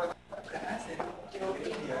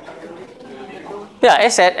 Yeah,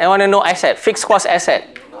 asset. I want to know asset. Fixed cost asset.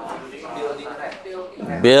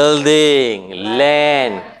 Building,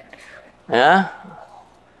 land.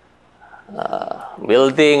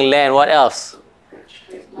 Building, land. What else?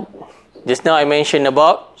 Just now I mentioned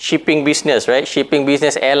about shipping business, right? Shipping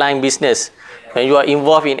business, airline business. When you are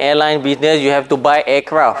involved in airline business, you have to buy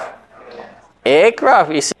aircraft.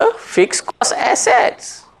 Aircraft is a fixed cost asset.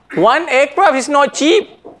 One aircraft is not cheap,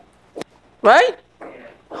 right?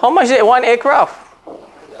 How much is one aircraft?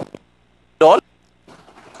 $1.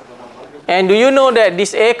 And do you know that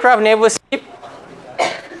this aircraft never sleep?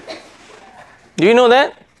 Do you know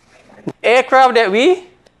that? The aircraft that we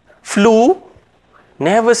flew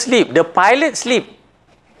never sleep. The pilot sleep.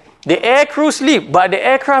 The air crew sleep, but the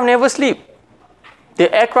aircraft never sleep.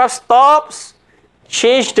 The aircraft stops,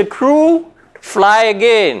 change the crew, fly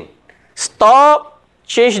again. Stop,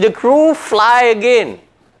 change the crew, fly again.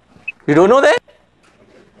 You don't know that?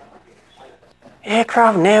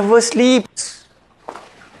 Aircraft never sleeps.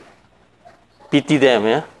 Pity them,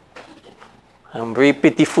 yeah? I'm very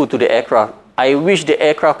pitiful to the aircraft. I wish the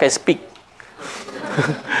aircraft can speak.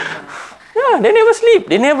 Yeah, they never sleep.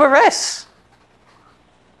 They never rest.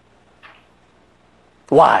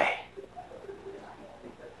 Why?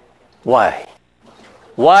 Why?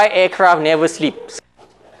 Why aircraft never sleeps?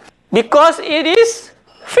 Because it is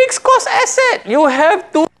fixed cost asset. You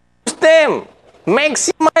have to use them.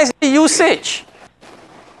 Maximize the usage.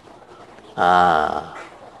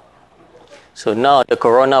 So now the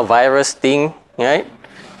coronavirus thing, right?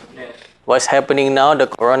 What's happening now? The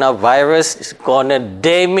coronavirus is gonna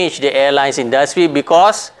damage the airlines industry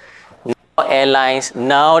because now airlines,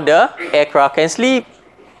 now the aircraft can sleep.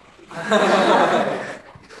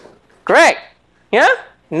 Correct? Yeah?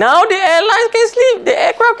 Now the airlines can sleep, the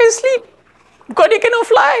aircraft can sleep because they cannot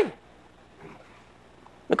fly.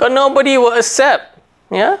 Because nobody will accept,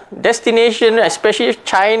 yeah, destination, especially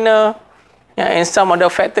China, yeah, and some other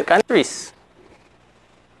affected countries.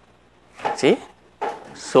 See?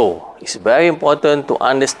 So, it's very important to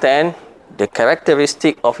understand the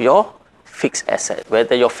characteristic of your fixed asset,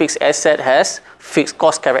 whether your fixed asset has fixed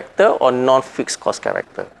cost character or non-fixed cost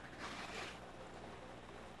character.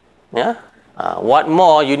 Yeah? What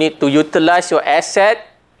more, you need to utilize your asset,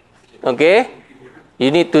 okay?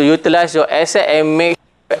 You need to utilize your asset and make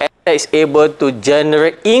sure your asset is able to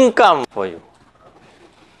generate income for you.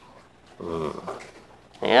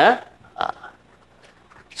 Yeah?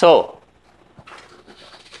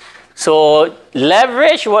 So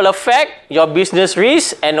leverage will affect your business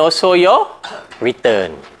risk and also your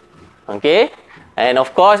return. Okay? And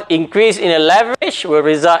of course, increase in the leverage will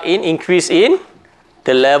result in increase in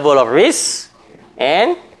the level of risk,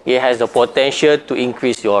 and it has the potential to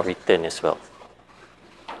increase your return as well.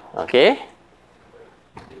 Okay?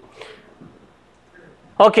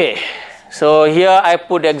 Okay. So here I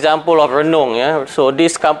put the example of Renung. Yeah? So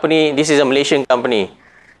this company, this is a Malaysian company.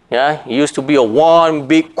 Yeah, it used to be a one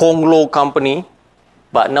big conglo company,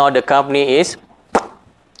 but now the company is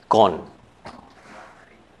gone.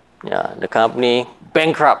 Yeah, the company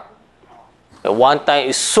bankrupt. At one time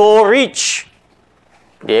it's so rich.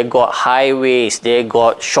 They got highways, they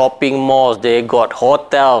got shopping malls, they got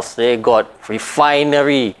hotels, they got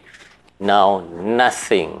refinery. Now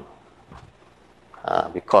nothing.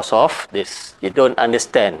 Because of this, you don't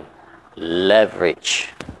understand leverage.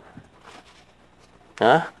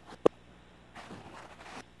 Huh?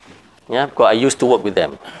 Yeah, because I used to work with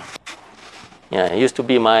them. Yeah, it used to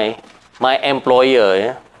be my employer,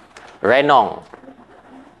 yeah? Renong.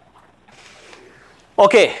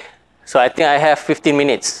 Okay, so I think I have 15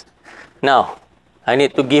 minutes. Now, I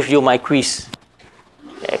need to give you my quiz.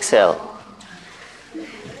 Excel.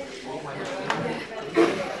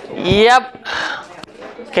 Yep.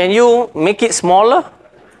 Can you make it smaller?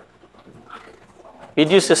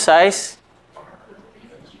 Reduce the size.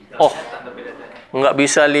 Oh, nggak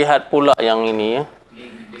bisa lihat pula yang ini ya.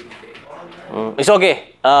 It's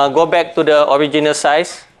okay. Go back to the original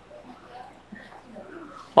size.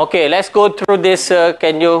 Okay, let's go through this.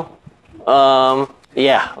 Can you?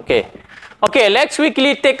 Yeah. Okay. Okay. Let's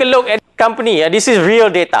quickly take a look at the company. This is real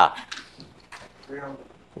data.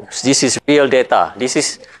 This is real data. This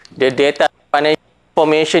is the data. Financial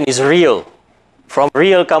information is real from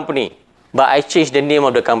real company, but I changed the name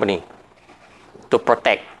of the company to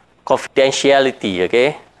protect confidentiality,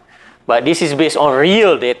 okay? But this is based on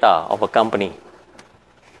real data of a company.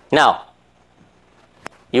 Now,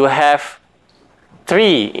 you have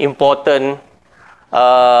three important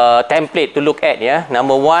template to look at, yeah?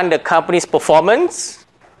 Number one, the company's performance.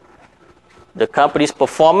 The company's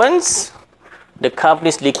performance, the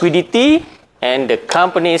company's liquidity, and the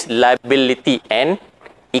company's liability and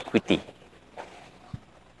equity.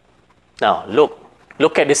 Now, look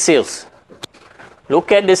at the sales.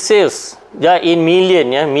 Look at the sales. They are in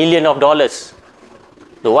million, yeah, million of dollars.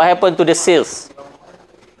 So what happened to the sales?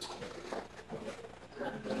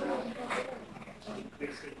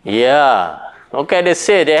 Yeah. Look at the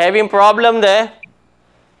sales. They're having problem there.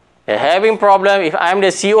 They're having problem. If I'm the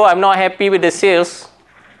CEO, I'm not happy with the sales.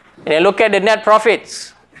 And then look at the net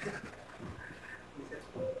profits.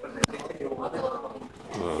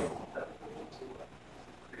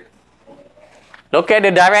 Look at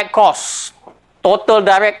the direct costs, total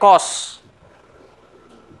direct costs.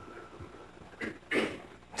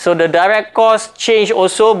 So the direct costs change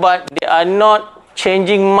also, but they are not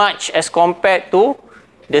changing much as compared to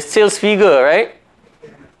the sales figure, right?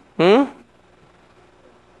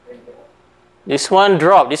 This one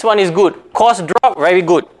drop. This one is good. Cost drop, very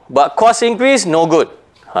good. But cost increase, no good.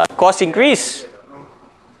 Cost increase.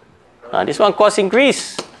 This one cost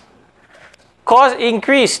increase. Cost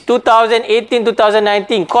increase 2018,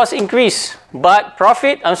 2019. Cost increase. But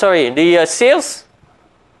profit, the sales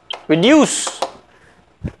reduce.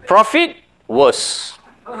 Profit worse.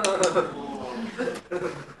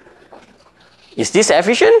 Is this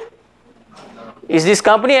efficient? Is this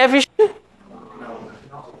company efficient?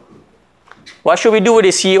 What should we do with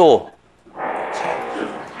the CEO?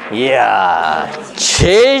 Yeah,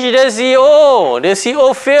 change the CEO. The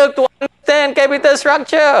CEO failed to understand capital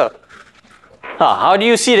structure. How do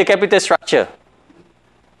you see the capital structure?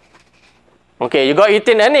 Okay, you got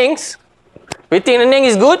retained earnings. Retained earning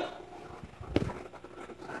is good.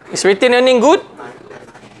 Is retained earning good?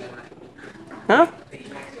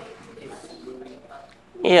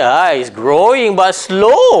 Yeah, it's growing but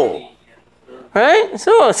slow. Right?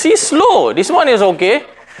 So, see, slow. This one is okay.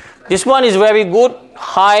 This one is very good.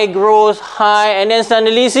 High growth, high, and then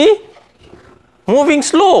suddenly, see? Moving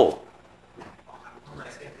slow.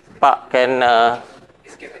 Pak can,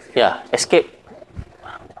 escape.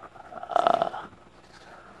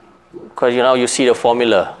 Because you see the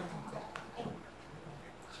formula.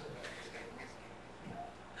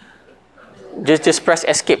 Just press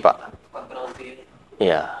escape, Pak.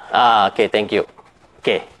 Yeah. Okay, thank you.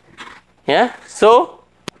 Okay. Yeah, so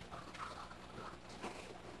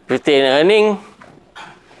retained earning.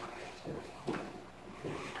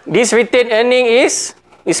 This retained earning is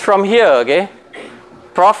from here, okay?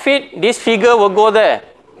 Profit, this figure will go there.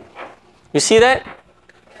 You see that?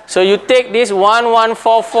 So you take this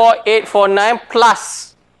 1144849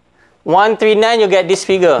 plus 139, you get this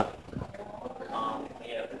figure.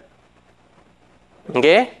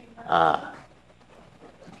 Okay?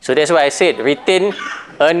 So that's why I said retained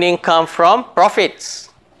earning come from profits.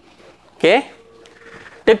 Okay?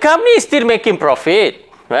 The company is still making profit,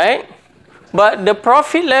 right? But the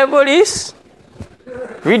profit level is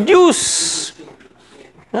reduced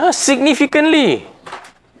significantly.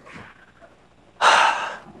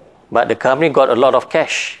 But the company got a lot of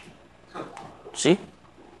cash. See?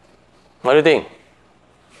 What do you think?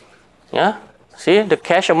 Yeah? See the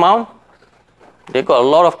cash amount? They got a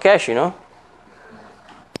lot of cash,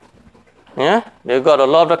 Yeah? They got a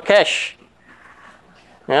lot of cash.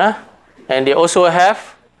 Yeah? And they also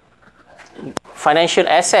have financial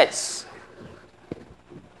assets.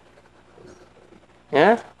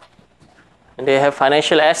 Yeah? And they have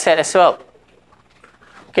financial asset as well.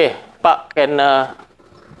 Okay, Pak, can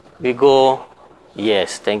we go?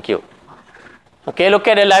 Yes, thank you. Okay, look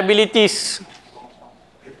at the liabilities.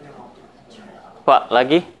 Pak,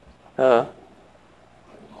 lagi?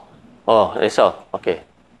 That's all. Okay.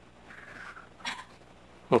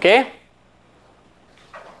 Okay?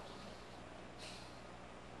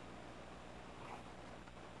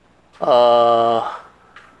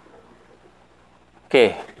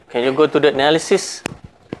 Okay, can you go to the analysis?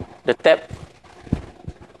 The tab?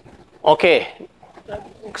 Okay.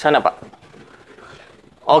 Kesana, Pak.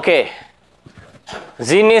 Okay.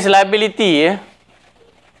 Zenith liability,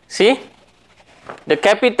 See? The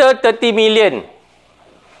capital 30 million.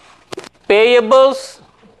 Payables,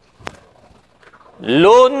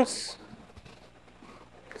 loans.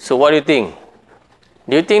 So what do you think?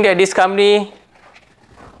 Do you think that this company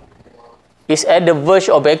is at the verge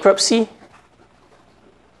of bankruptcy?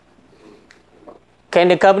 Can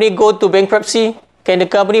the company go to bankruptcy? Can the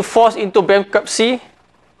company force into bankruptcy?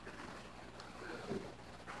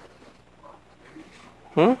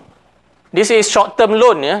 This is short-term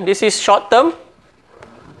loan, This is short-term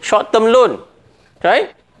loan,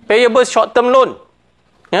 right? Payable short-term loan,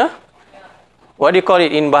 What do you call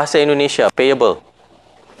it in bahasa Indonesia? Payable.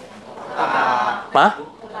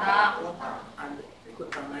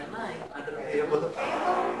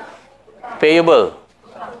 Payable.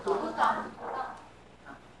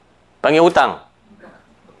 Panggil hutang.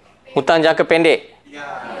 Hutang jangka pendek.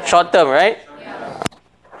 Short term, right?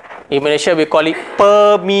 In Malaysia, we call it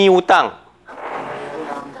pemihutang.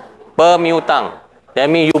 Pemihutang. That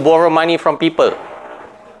means you borrow money from people.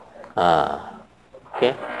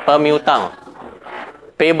 Okay. Pemihutang.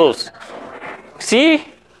 Payables. See?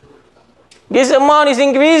 This amount is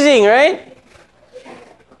increasing, right?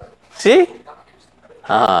 See?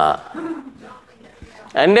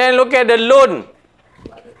 And then look at the loan.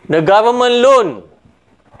 The government loan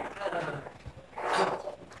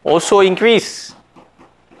also increase.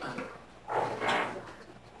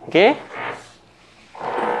 Okay?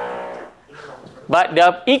 But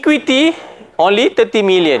the equity only 30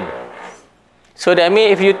 million. So that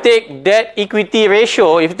means if you take debt equity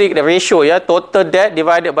ratio, if you take the ratio, total debt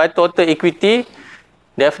divided by total equity,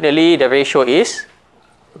 definitely the ratio is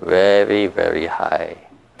very, very high.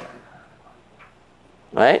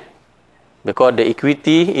 Right? Because the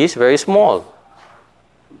equity is very small.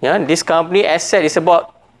 This company asset is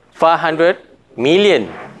about 500 million.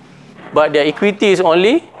 But the equity is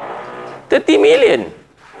only 30 million.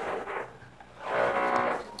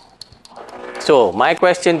 So, my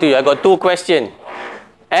question to you, I got two questions.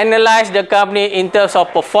 Analyze the company in terms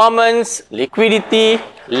of performance, liquidity,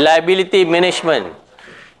 liability management.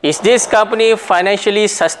 Is this company financially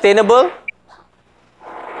sustainable?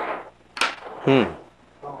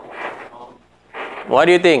 What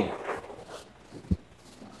do you think?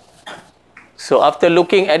 So, after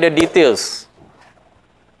looking at the details,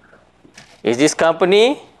 is this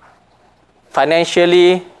company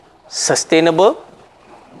financially sustainable?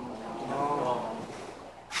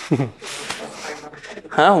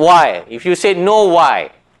 Why? If you say no,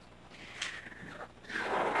 why?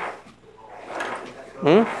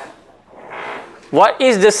 What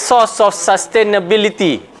is the source of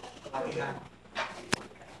sustainability?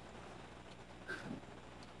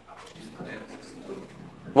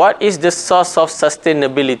 What is the source of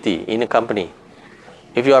sustainability in a company?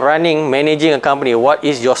 If you are managing a company, what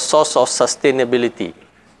is your source of sustainability?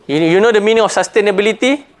 You know the meaning of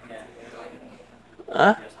sustainability?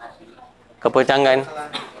 Kepanjangan.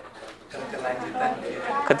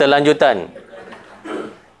 Keterlanjutan.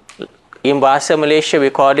 In bahasa Malaysia we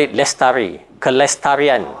call it lestari,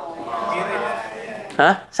 kelestarian.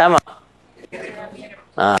 Sama.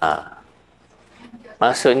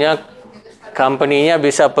 Maksudnya company-nya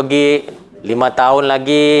bisa pergi 5 tahun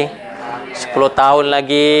lagi, 10 tahun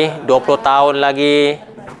lagi, 20 tahun lagi.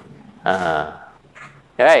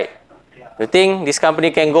 Right? You think this company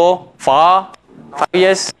can go far? 5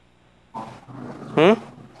 years?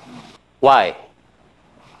 Why?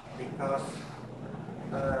 Because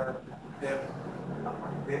the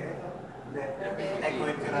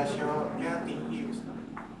equity ratio-nya tinggi.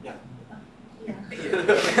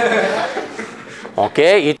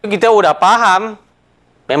 Okay, itu kita udah paham.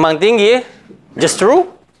 Memang tinggi. Just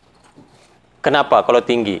true? Kenapa kalau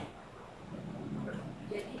tinggi?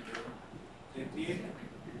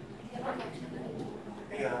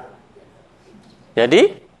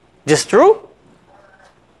 Jadi, just true?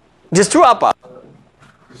 Just true apa?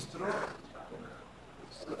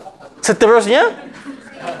 Seterusnya?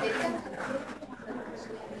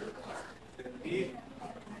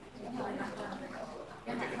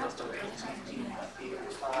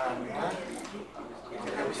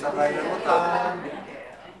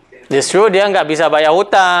 Just true, dia nggak bisa bayar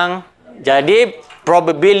hutang. Jadi,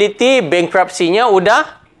 probability bankruptcy-nya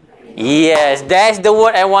udah? Yes, that's the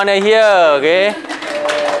word I want to hear, okay?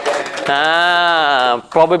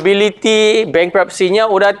 Probability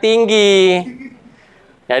bankruptcy-nya udah tinggi.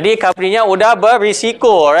 Jadi company-nya udah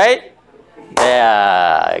berisiko, right?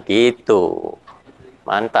 Ya, gitu.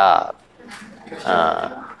 Mantap.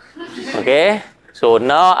 Okay. So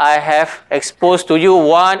now I have exposed to you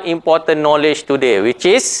one important knowledge today, which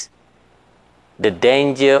is the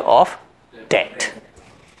danger of debt.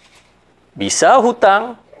 Bisa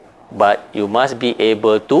hutang, but you must be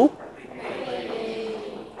able to.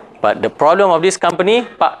 But the problem of this company,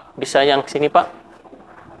 Pak, bisa yang sini, Pak?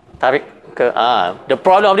 Tarik ke. The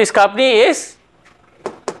problem of this company is,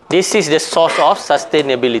 this is the source of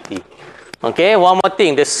sustainability. Okay, one more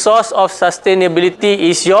thing. The source of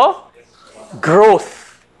sustainability is your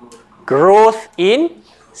growth. Growth in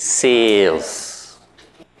sales.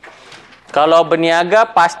 Kalau berniaga,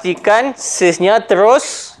 pastikan salesnya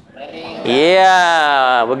terus.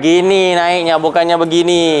 Begini naiknya, bukannya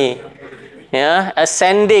begini.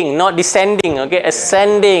 Ascending, not descending. Okay,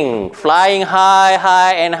 ascending, flying high,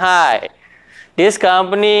 high and high. This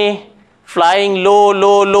company flying low,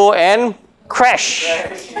 low, low and crash.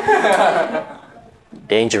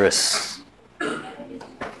 Dangerous.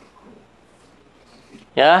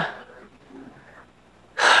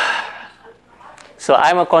 So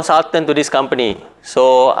I'm a consultant to this company.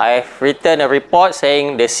 So I've written a report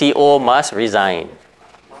saying the CEO must resign.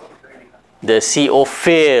 The CEO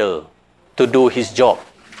failed to do his job.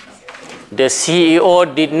 The CEO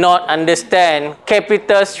did not understand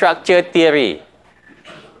capital structure theory.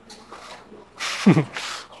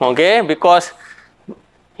 Okay, because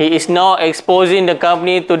he is now exposing the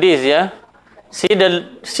company to this, yeah. See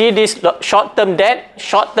this short-term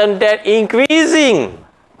debt increasing.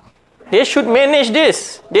 They should manage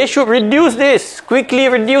this. They should reduce this, quickly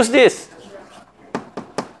reduce this.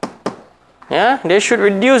 Yeah, they should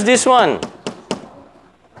reduce this one.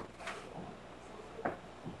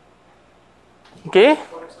 Okay.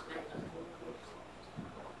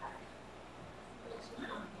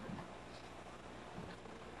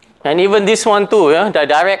 And even this one too, yeah, the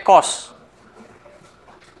direct cost.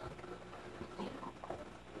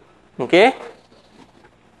 Okay.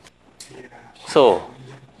 So,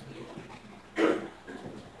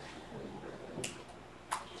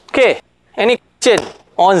 okay, any question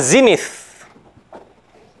on Zenith?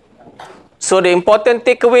 So the important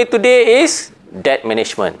takeaway today is debt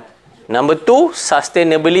management. Number 2,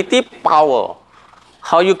 sustainability power.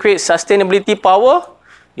 How you create sustainability power?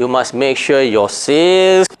 You must make sure your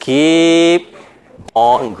sales keep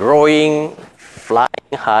on growing,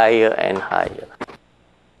 flying higher and higher.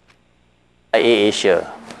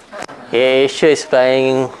 Asia. Asia is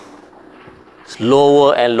flying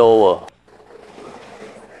lower and lower.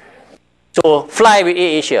 So fly with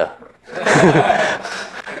Asia.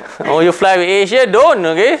 Oh, you fly with Asia? Don't,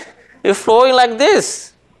 okay? You're flowing like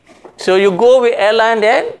this. So you go with airline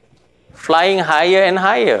then, flying higher and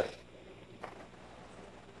higher.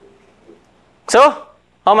 So,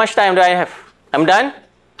 how much time do I have? I'm done?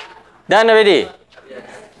 Done already?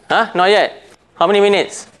 Huh? Not yet? How many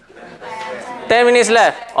minutes? 10 minutes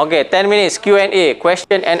left. Okay, 10 minutes Q&A,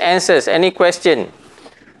 question and answers. Any question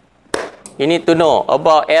you need to know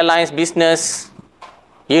about airlines business,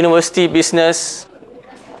 university business,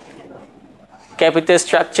 capital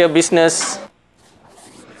structure business?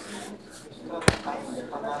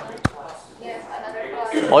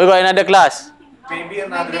 Oh, you got another class? Maybe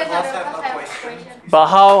another class have a question. But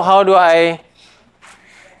how do I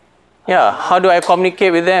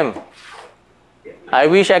communicate with them? I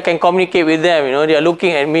wish I can communicate with them, you know, they are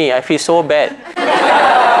looking at me, I feel so bad.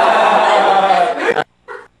 I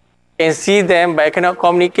can see them, but I cannot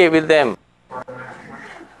communicate with them.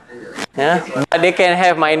 Yeah? But they can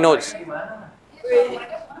have my notes.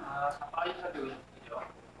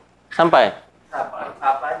 Sampai?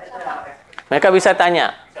 Mereka bisa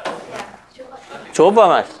tanya. Coba,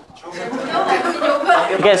 Mas.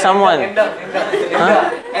 Get someone.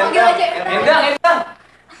 Huh?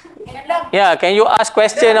 Yeah, can you ask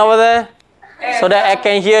question over there so that I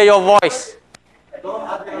can hear your voice?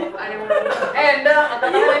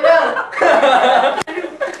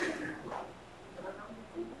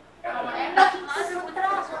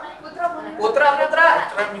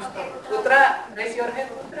 Putra, raise your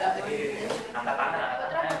hand, Putra.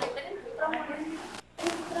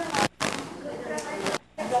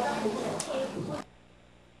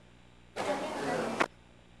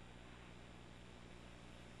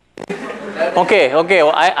 Okay.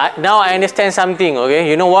 Well, now I understand something. Okay,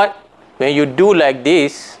 you know what? When you do like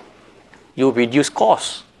this, you reduce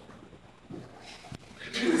cost.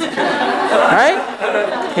 Right?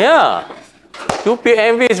 Yeah.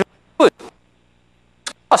 UPNV is very good.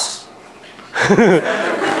 Cost.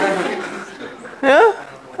 Yeah.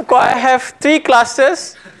 Because I have 3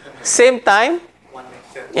 classes, same time,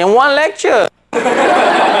 in 1 lecture.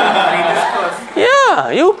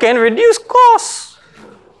 Yeah, you can reduce costs.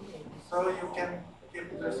 So you can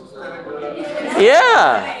keep the sustainability.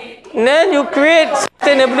 Yeah. Then you create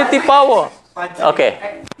sustainability power.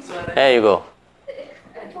 Okay. There you go.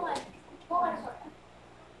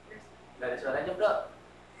 Dari suaranya, Bro.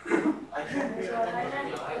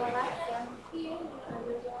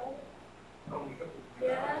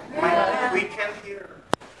 We can hear.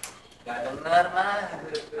 Gak denger, Mas.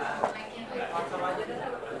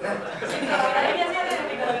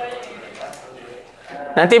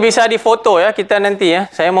 Nanti bisa difoto ya kita nanti ya.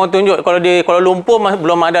 Saya mau tunjuk kalau di Kuala Lumpur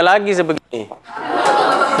belum ada lagi sebegini.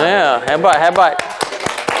 Ya, hebat.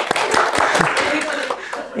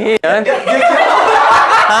 Iya.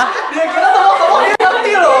 Hah? Dia kira sama kamu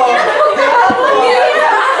ngerti loh.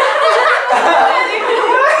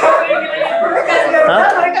 Hah?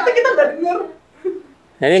 Mereka tuh kita nggak dengar.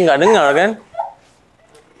 Jadi nggak dengar kan?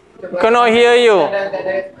 Cannot hear you.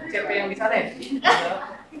 Ada CP yang di sana ya?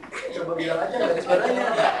 Coba bilang aja nggak ada suaranya.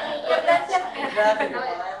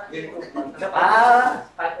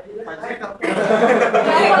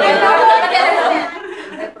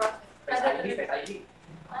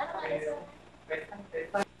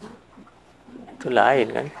 Itu lain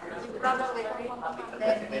kan?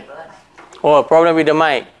 Oh, problem with the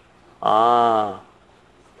mic. Ah.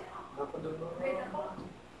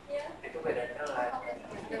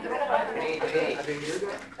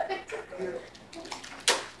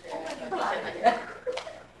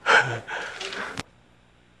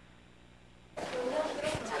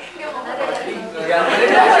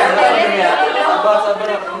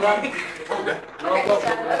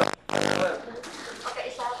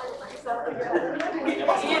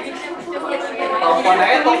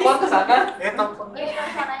 silakan.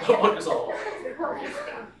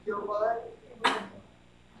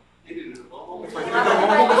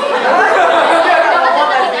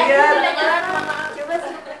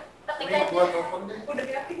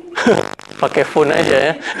 Pakai phone aja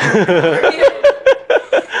ya.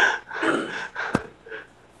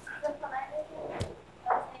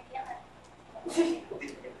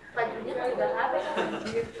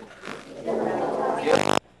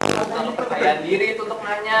 Percaya diri itu untuk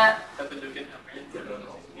nanya.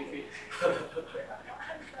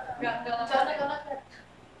 Gak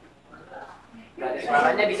ada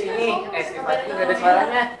suaranya di sini. Gak ada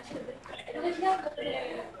suaranya.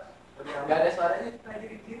 Gak ada suaranya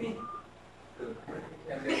di sini.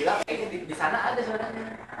 Yang dia bilang kayaknya di sana ada suaranya.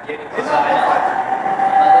 Iya, di suaranya.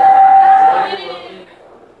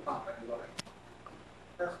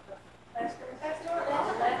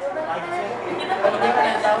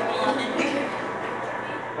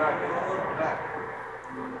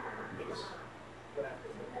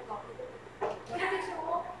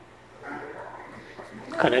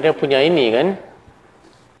 Karena dia punya ini kan.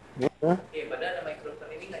 Padahal ada mikrofon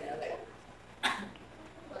ini nggak nyala ya.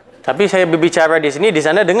 Tapi saya berbicara di sini, di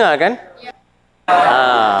sana dengar kan?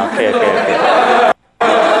 Oke.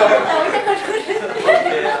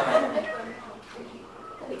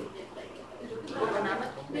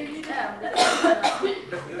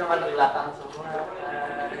 Teman di belakang semua.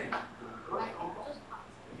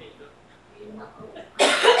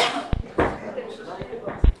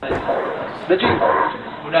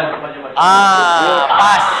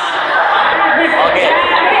 Pas. Oke.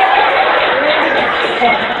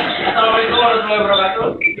 Assalamualaikum warahmatullahi wabarakatuh.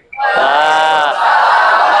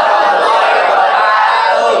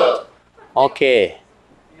 Oke.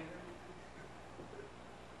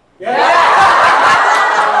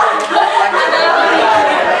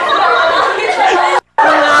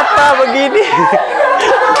 Kenapa begini?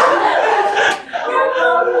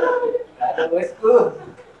 Ada bosku.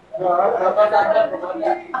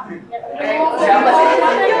 Siapa sih?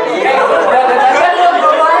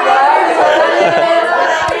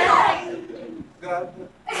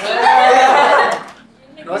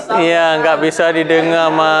 Iya, nggak bisa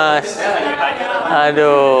didengar, Mas.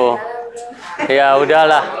 Aduh. Ya,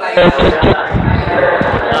 udahlah.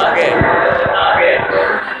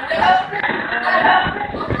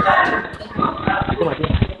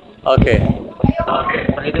 Oke.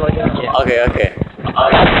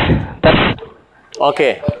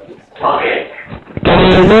 Oke.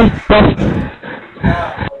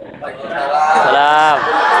 Salam.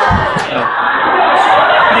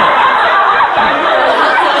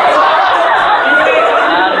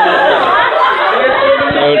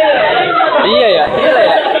 Iya ya.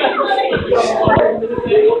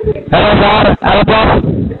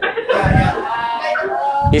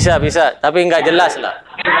 Bisa, tapi nggak jelas lah.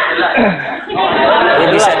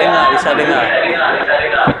 Ini bisa dengar.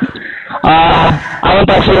 I want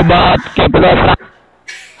to ask you about capital structure.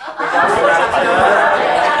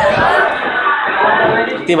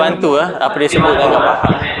 Nanti bantu apa dia sebut nggak paham.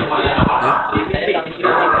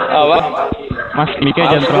 Apa? Mas, mikir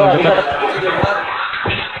jangan terlalu dekat.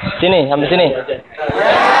 Sini, sampai sini.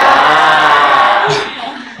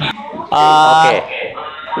 Oke.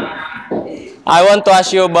 I want to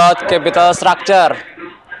ask you about capital structure.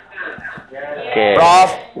 Okay. Prof.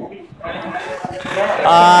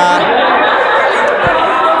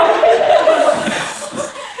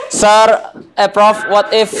 Sir, Prof,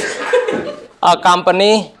 what if a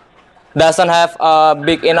company doesn't have a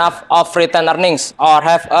big enough of retained earnings or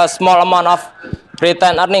have a small amount of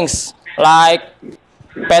retained earnings like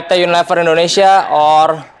PT Unilever Indonesia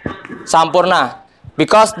or Sampurna,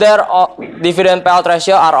 because their dividend payout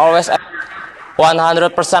ratio are always at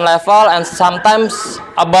 100% level and sometimes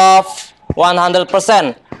above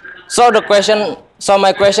 100%. So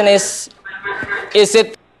my question is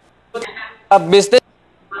it a business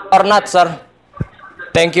or not, sir?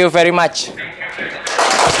 Thank you very much.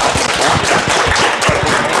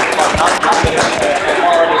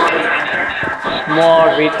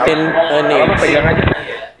 More retained earnings.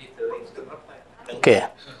 Okay.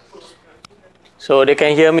 So they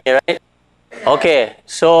can hear me, right? Okay.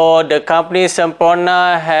 So the company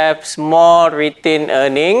Sampurna have small retained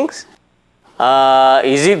earnings.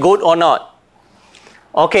 Is it good or not?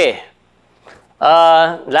 Okay.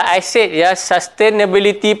 Like I said,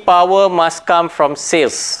 sustainability power must come from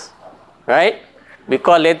sales, right?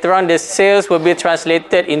 Because later on the sales will be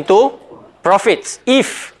translated into profits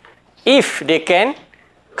if they can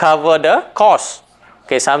cover the cost.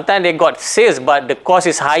 Okay, sometimes they got sales but the cost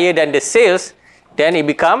is higher than the sales, then it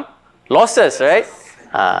become losses, right?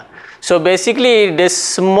 So basically, the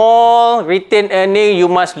small retained earning, you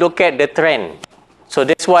must look at the trend. So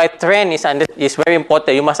that's why trend is very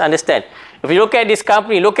important. You must understand. If you look at this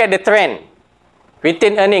company, look at the trend.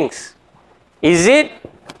 Retained earnings. Is it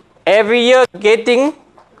every year getting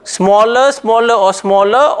smaller,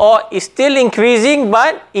 or is still increasing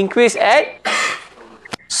but increase at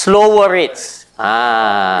slower rates?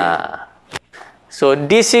 So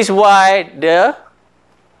this is why the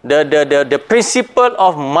principle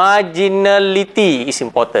of marginality is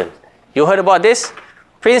important. You heard about this?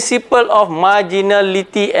 Principle of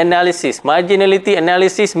marginality analysis. Marginality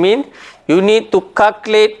analysis means you need to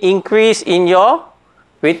calculate increase in your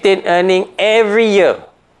retained earning every year,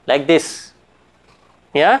 like this.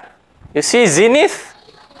 Yeah, you see Zenith,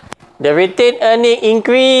 the retained earning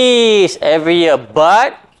increase every year,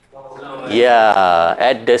 but yeah,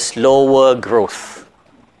 at the slower growth.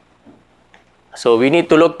 So we need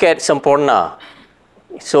to look at Sempurna.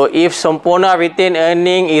 So if Sempurna retained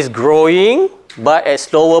earning is growing but at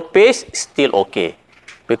slower pace, still okay,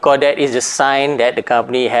 because that is a sign that the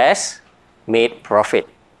company has made profit.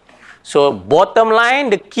 So bottom line,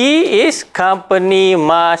 the key is company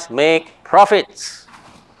must make profits,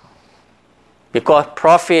 because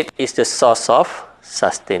profit is the source of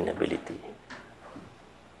sustainability.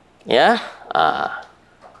 Yeah.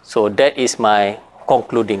 So that is my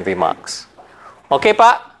concluding remarks. Okay,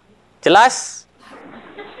 Pak? Jelas?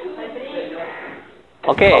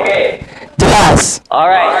 Okay. Jelas.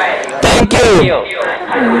 Alright. Thank you.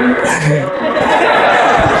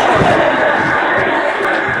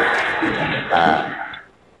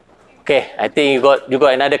 Okay, I think you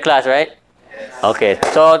got another class, right? Okay.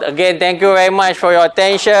 So again, thank you very much for your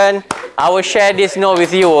attention. I will share this note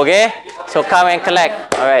with you, okay? So come and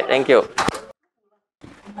collect. Alright, thank you.